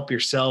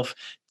yourself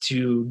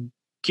to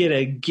get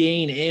a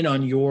gain in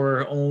on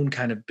your own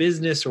kind of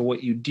business or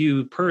what you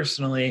do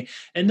personally.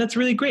 And that's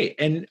really great.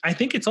 And I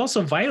think it's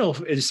also vital,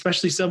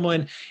 especially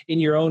someone in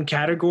your own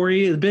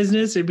category of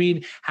business. I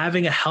mean,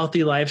 having a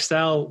healthy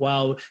lifestyle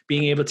while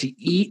being able to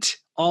eat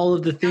all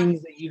of the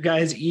things that you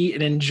guys eat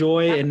and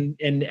enjoy and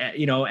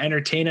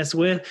entertain us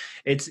with,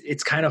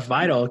 it's kind of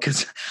vital.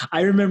 Because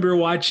I remember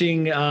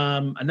watching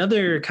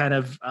another kind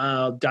of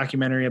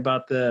documentary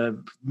about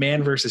the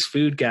man versus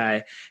food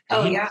guy.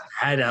 He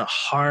had a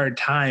hard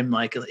time,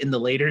 like in the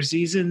later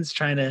seasons,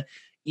 trying to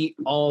eat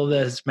all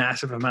this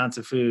massive amounts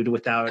of food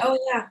without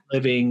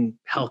living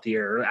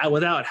healthier,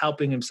 without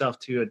helping himself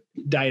to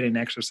a diet and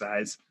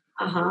exercise.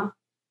 So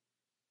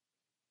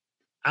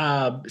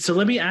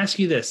let me ask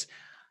you this.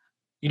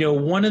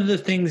 One of the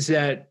things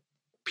that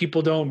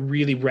people don't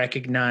really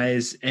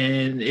recognize,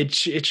 and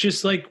it's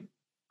just like,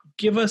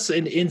 give us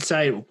an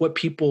insight what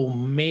people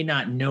may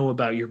not know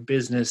about your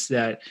business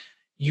that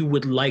you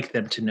would like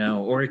them to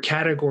know, or a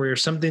category or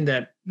something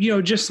that,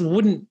 just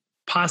wouldn't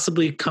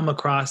possibly come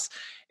across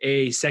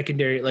a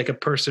secondary, like a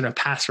person, a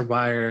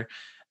passerby,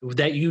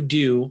 that you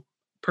do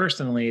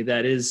personally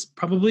that is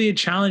probably a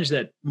challenge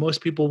that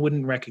most people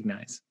wouldn't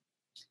recognize.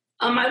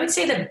 I would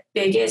say the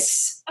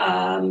biggest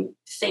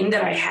thing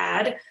that I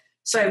had,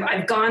 so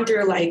I've gone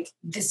through like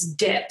this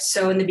dip.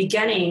 So in the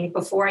beginning,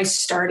 before I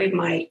started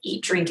my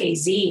Eat Drink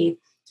AZ,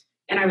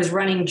 and I was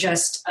running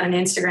just an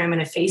Instagram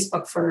and a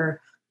Facebook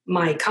for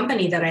my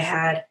company that I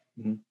had,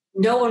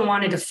 no one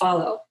wanted to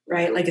follow,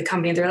 right? Like a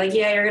company, they're like,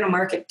 yeah, you're going to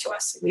market to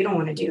us. We don't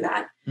want to do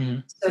that.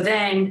 So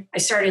then I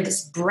started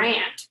this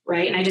brand,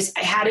 right? And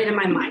I had it in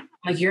my mind.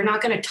 I'm like, you're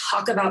not going to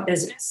talk about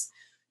business.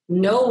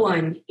 No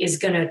one is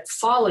going to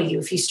follow you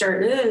if you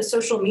start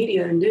social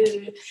media and, they're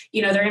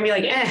going to be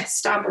like,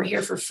 stop, we're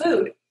here for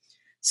food.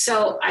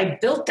 So I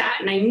built that,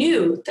 and I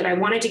knew that I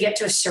wanted to get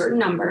to a certain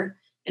number,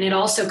 and it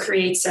also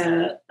creates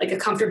a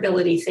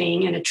comfortability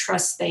thing and a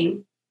trust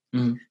thing.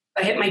 I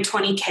hit my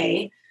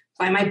 20K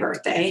by my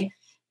birthday,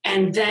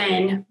 And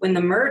then when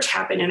the merge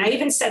happened, and I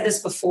even said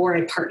this before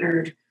I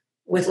partnered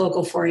with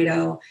Local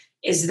 480,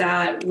 is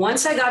that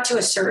once I got to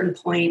a certain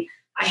point,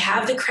 I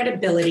have the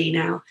credibility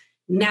now.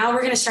 Now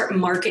we're going to start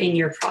marketing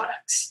your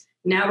products.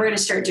 Now we're going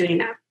to start doing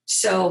that.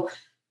 So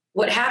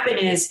what happened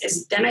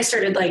is then I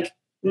started like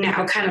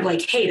now kind of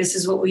like, hey, this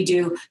is what we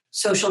do,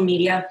 social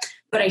media.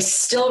 But I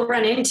still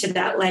run into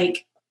that,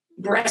 like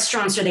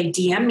restaurants, or they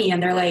DM me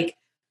and they're like,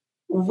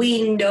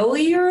 we know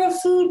you're a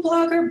food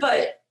blogger,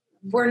 but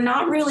we're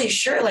not really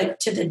sure like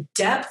to the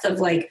depth of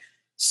like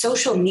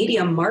social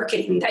media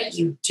marketing that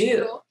you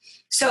do.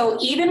 So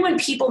even when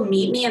people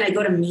meet me and I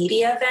go to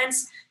media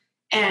events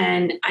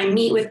and I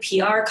meet with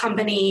PR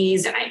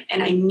companies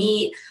and I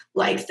meet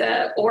like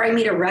or I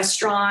meet a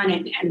restaurant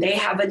and they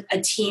have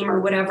a team or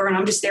whatever, and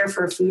I'm just there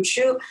for a food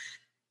shoot,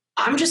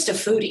 I'm just a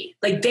foodie.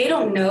 Like they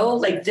don't know,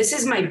 like this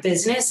is my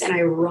business and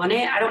I run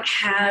it. I don't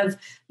have,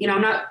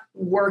 I'm not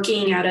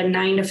working at a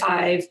 9 to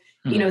 5.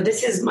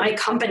 This is my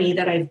company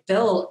that I've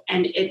built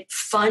and it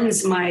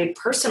funds my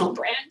personal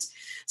brand.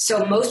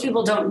 So most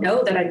people don't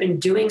know that I've been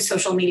doing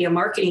social media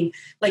marketing.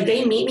 Like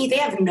they meet me, they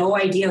have no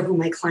idea who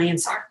my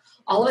clients are.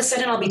 All of a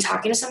sudden I'll be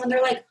talking to someone.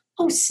 They're like,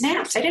 oh,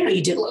 snaps. I didn't know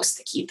you did Los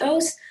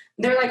Taquitos.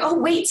 They're like, oh,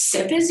 wait,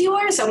 Sip is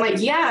yours? I'm like,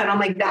 yeah. And I'm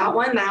like, that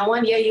one.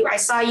 Yeah, I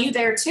saw you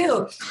there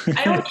too.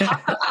 I don't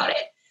talk about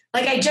it.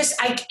 Like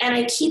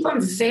I keep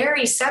them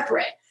very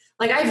separate.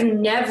 Like I've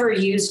never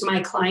used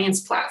my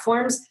clients'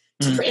 platforms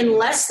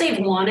unless they've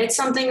wanted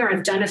something or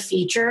I've done a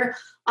feature.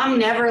 I'm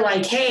never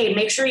like, hey,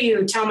 make sure you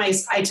I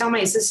tell my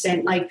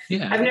assistant, like,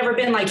 I've never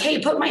been like, hey,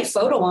 put my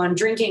photo on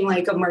drinking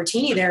like a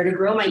martini there to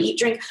grow my eat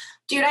drink.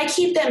 Dude, I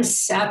keep them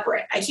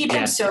separate. I keep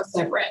them so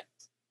separate.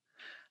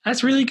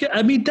 That's really good.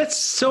 I mean, that's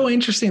so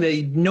interesting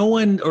that no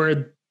one,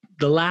 or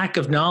the lack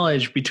of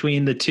knowledge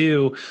between the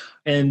two,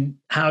 and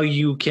how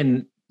you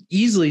can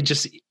easily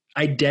just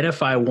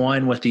identify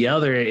one with the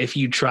other if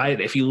you tried,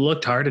 if you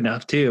looked hard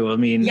enough too. I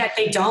mean, yeah,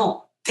 they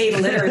don't. They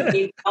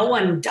literally, no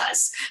one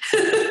does.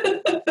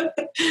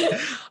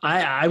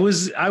 I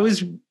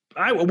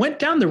went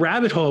down the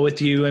rabbit hole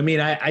with you. I mean,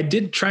 I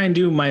did try and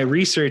do my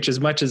research as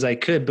much as I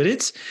could, but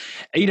it's,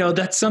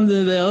 that's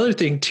something. The other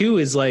thing too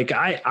is like,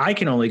 I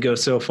can only go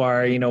so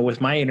far,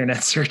 with my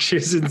internet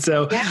searches. And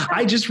so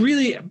I just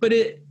really, but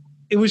it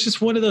was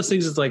just one of those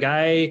things. It's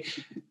like,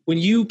 when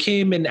you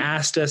came and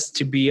asked us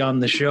to be on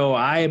the show,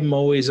 I'm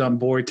always on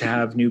board to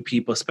have new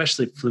people,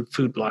 especially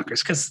food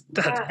bloggers. Cause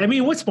I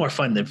mean, what's more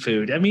fun than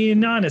food? I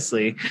mean,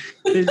 honestly,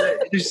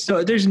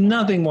 there's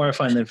nothing more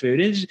fun than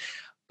food.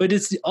 But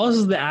it's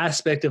also the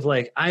aspect of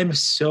like, I'm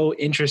so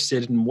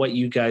interested in what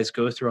you guys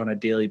go through on a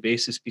daily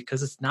basis,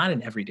 because it's not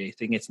an everyday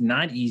thing. It's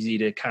not easy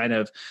to kind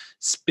of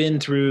spin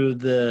through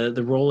the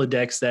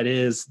Rolodex that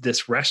is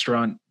this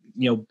restaurant,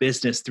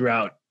 business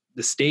throughout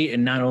the state,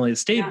 and not only the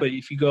state, but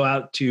if you go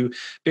out to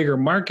bigger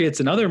markets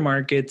and other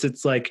markets,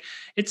 it's like,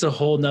 it's a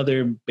whole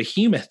nother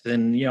behemoth.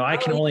 And, I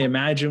can only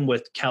imagine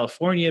with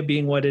California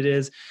being what it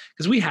is,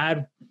 because we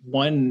had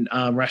one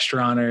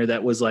restaurateur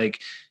that was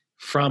like,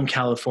 from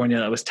California,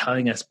 that was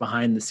telling us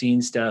behind the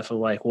scenes stuff of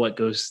like what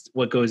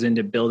goes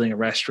into building a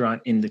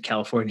restaurant in the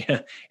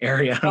California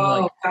area.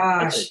 I'm like,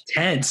 gosh, that's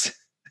intense.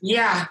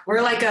 Yeah,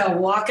 we're like a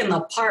walk in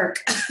the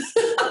park. It's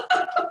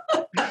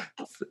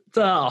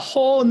a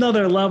whole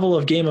nother level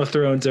of Game of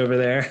Thrones over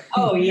there.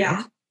 Oh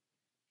yeah.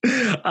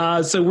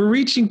 So we're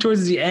reaching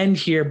towards the end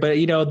here, but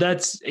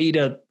that's,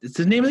 it's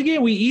the name of the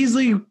game. We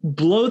easily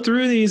blow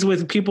through these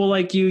with people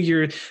like you.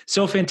 You're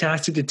so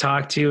fantastic to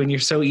talk to, and you're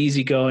so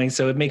easygoing.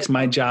 So it makes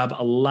my job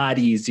a lot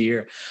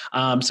easier.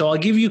 So I'll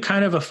give you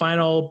kind of a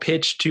final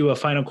pitch to a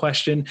final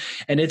question.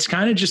 And it's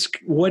kind of just,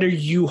 what are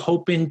you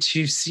hoping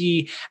to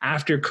see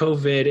after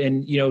COVID?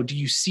 And, do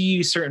you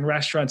see certain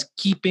restaurants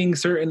keeping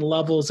certain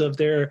levels of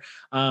their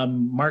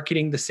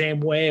marketing the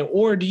same way,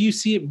 or do you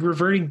see it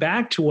reverting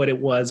back to what it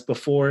was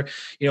before?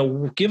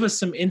 Give us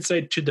some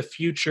insight to the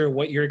future,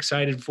 what you're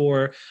excited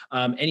for,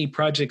 any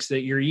projects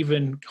that you're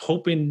even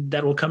hoping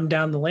that will come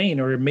down the lane,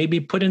 or maybe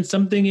put in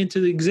something into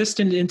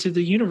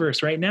the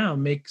universe right now.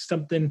 Make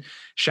something,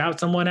 shout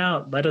someone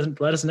out. Let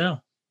us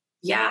know.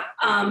 Yeah.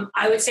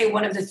 I would say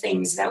one of the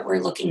things that we're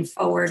looking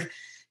forward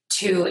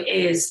to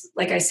is,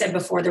 like I said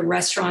before, the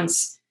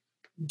restaurants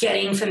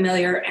getting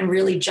familiar and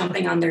really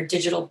jumping on their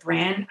digital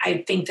brand.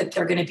 I think that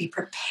they're going to be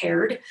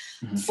prepared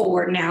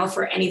for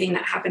anything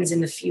that happens in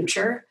the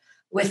future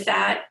with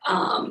that.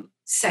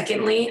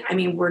 Secondly, I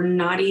mean, we're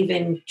not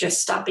even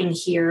just stopping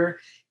here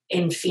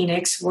in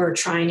Phoenix. We're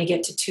trying to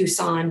get to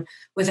Tucson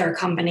with our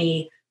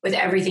company, with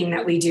everything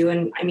that we do.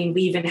 And I mean,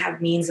 we even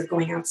have means of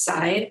going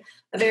outside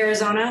of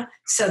Arizona.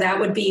 So that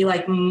would be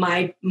like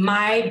my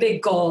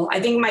big goal. I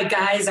think my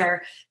guys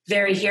are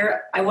very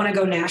here. I want to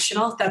go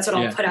national. That's what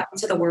I'll put out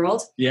into the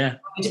world. Yeah. I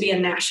want to be a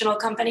national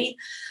company.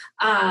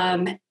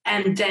 And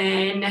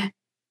then,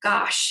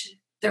 gosh,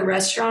 the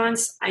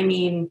restaurants, I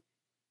mean,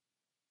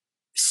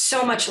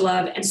 so much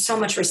love and so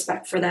much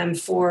respect for them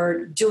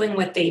for doing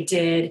what they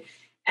did.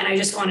 And I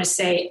just want to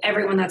say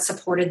everyone that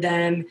supported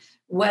them,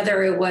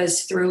 whether it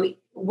was through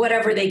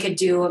whatever they could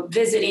do,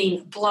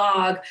 visiting,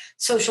 blog,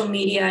 social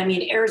media. I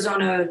mean,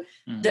 Arizona,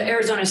 the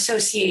Arizona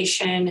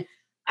Association,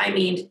 I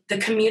mean, the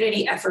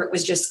community effort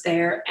was just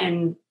there.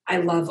 And I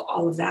love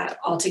all of that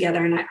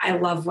altogether. And I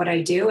love what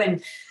I do.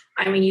 And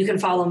I mean, you can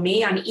follow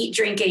me on Eat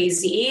Drink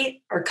AZ,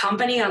 our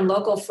company on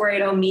Local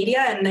 480 Media,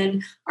 and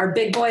then our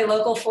big boy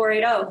Local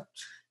 480.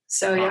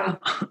 So yeah.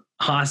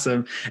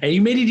 Awesome. And you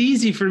made it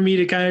easy for me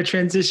to kind of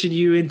transition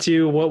you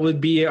into what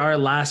would be our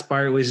last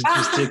part, was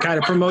just to kind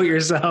of promote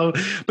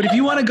yourself. But if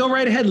you want to go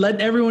right ahead, let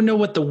everyone know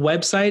what the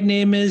website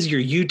name is, your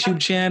YouTube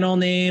channel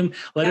name,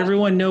 let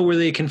everyone know where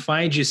they can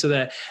find you, so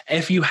that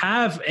if you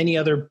have any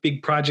other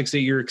big projects that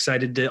you're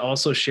excited to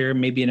also share,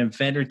 maybe an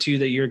event or two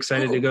that you're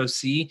excited to go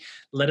see,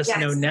 let us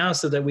know now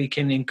so that we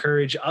can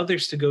encourage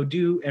others to go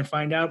do and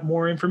find out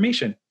more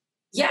information.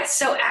 Yes.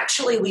 So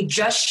actually we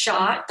just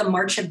shot the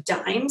March of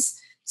Dimes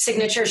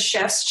Signature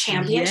Chefs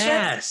Championship.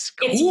 Yes,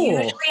 cool. It's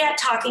usually at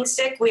Talking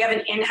Stick. We have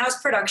an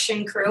in-house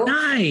production crew.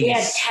 Nice. We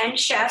had 10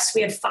 chefs.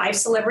 We had 5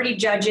 celebrity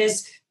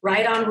judges.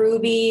 Right on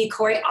Ruby,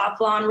 Corey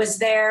Oplon was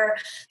there.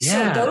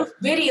 Yeah. So those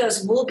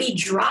videos will be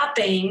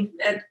dropping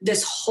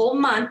this whole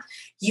month.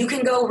 You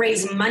can go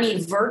raise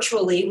money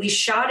virtually. We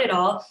shot it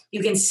all.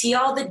 You can see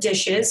all the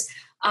dishes.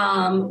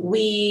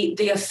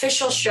 The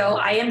official show,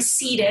 I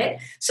emceed it.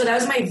 So that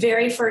was my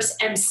very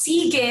first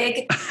MC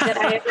gig that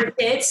I ever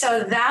did.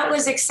 So that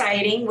was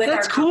exciting.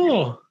 That's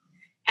cool.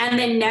 And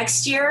then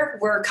next year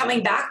we're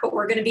coming back, but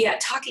we're going to be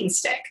at Talking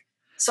Stick.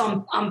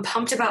 So I'm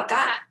pumped about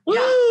that.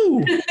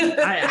 Woo! Yeah.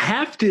 I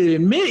have to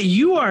admit,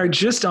 you are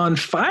just on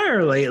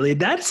fire lately.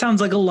 That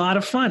sounds like a lot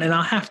of fun. And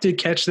I'll have to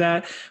catch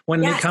that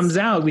when it comes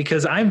out,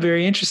 because I'm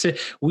very interested.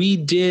 We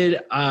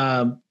did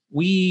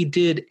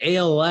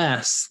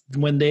ALS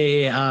when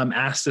they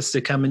asked us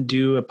to come and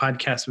do a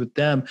podcast with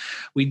them.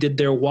 We did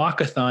their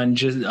walkathon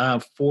just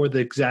for the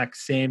exact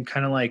same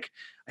kind of like,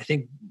 I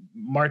think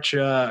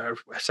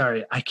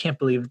I can't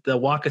believe the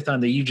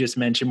walkathon that you just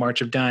mentioned,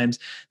 March of Dimes.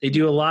 They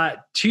do a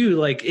lot too.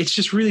 Like, it's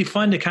just really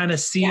fun to kind of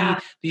see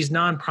these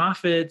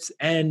nonprofits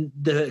and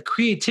the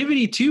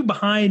creativity too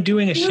behind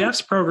doing a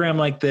chef's program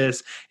like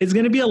this. It's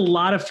going to be a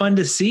lot of fun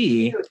to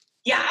see.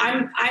 Yeah,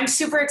 I'm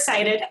super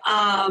excited.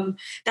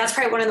 That's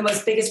probably one of the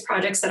most biggest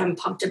projects that I'm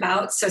pumped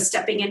about. So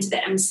stepping into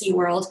the MC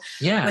world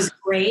was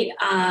great.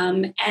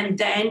 And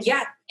then,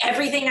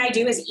 everything I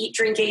do is Eat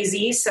Drink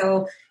AZ.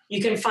 So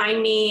you can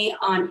find me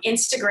on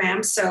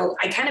Instagram. So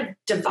I kind of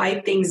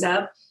divide things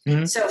up.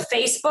 Mm-hmm. So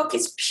Facebook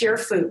is pure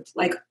food,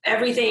 like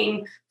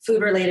everything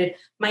food related.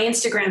 My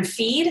Instagram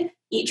feed,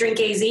 Eat Drink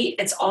AZ,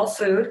 it's all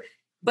food.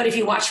 But if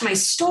you watch my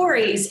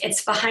stories,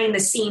 it's behind the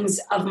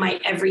scenes of my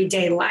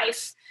everyday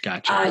life.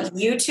 Gotcha.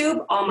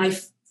 YouTube, all my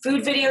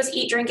food videos,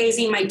 Eat Drink AZ.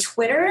 My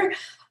Twitter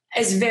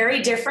is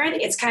very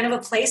different. It's kind of a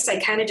place I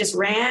kind of just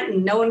rant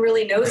and no one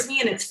really knows me,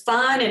 and it's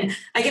fun. And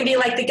I can be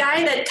like the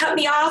guy that cut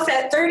me off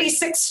at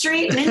 36th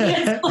Street in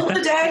Indianapolis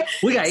today.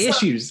 We got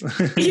issues.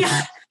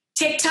 Yeah.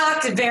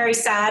 TikTok is very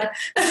sad.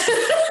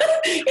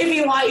 If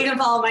you want, you can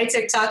follow my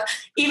TikTok.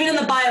 Even in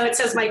the bio, it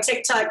says my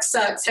TikTok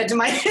sucks. Head to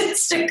my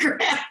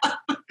Instagram.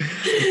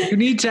 You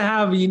need to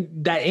have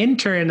that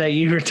intern that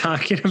you were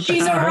talking about.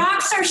 She's a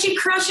rock star. She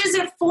crushes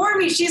it for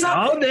me. She's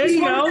one of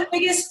the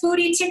biggest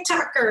foodie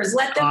TikTokers.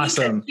 Let them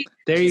awesome.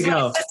 There you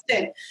go.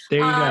 There you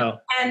go.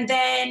 And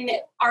then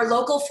our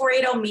Local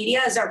 480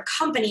 Media is our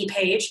company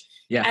page.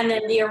 Yeah. And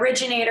then the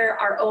originator,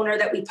 our owner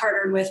that we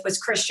partnered with, was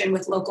Christian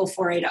with Local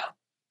 480.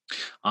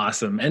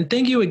 Awesome. And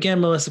thank you again,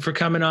 Melissa, for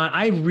coming on.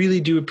 I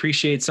really do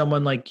appreciate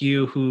someone like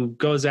you who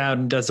goes out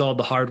and does all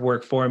the hard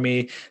work for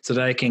me so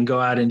that I can go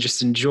out and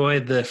just enjoy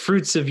the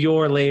fruits of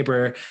your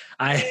labor.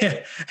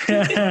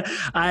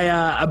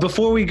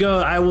 Before we go,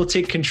 I will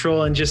take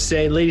control and just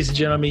say, ladies and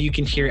gentlemen, you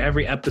can hear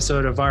every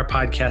episode of our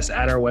podcast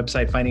at our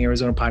website,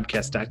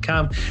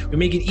 findingarizonapodcast.com. We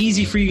make it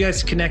easy for you guys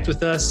to connect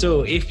with us.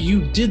 So if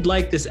you did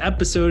like this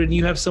episode and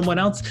you have someone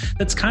else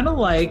that's kind of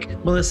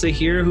like Melissa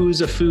here,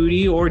 who's a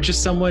foodie, or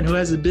just someone who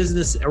has a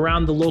business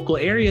around the local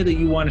area that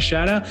you want to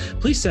shout out,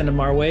 please send them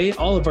our way.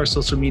 All of our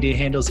social media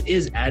handles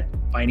is at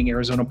Finding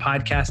Arizona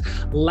Podcast.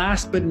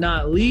 Last but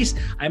not least,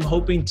 I'm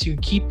hoping to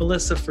keep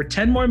Melissa for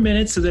 10 more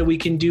minutes so that we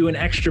can do an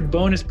extra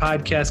bonus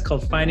podcast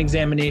called Fine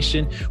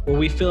Examination, where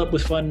we fill up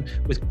with fun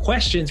with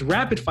questions,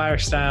 rapid fire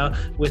style,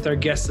 with our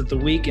guests of the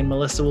week, and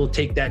Melissa will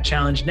take that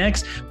challenge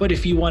next. But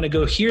if you want to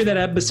go hear that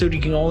episode, you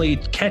can only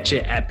catch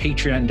it at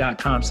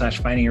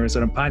patreon.com/Finding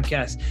Arizona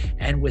Podcast.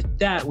 And with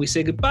that, we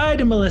say goodbye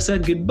to Melissa,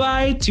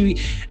 goodbye to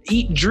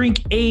Eat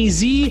Drink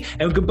AZ,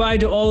 and goodbye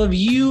to all of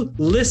you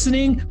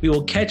listening. We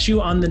will catch you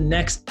on the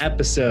next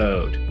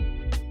episode.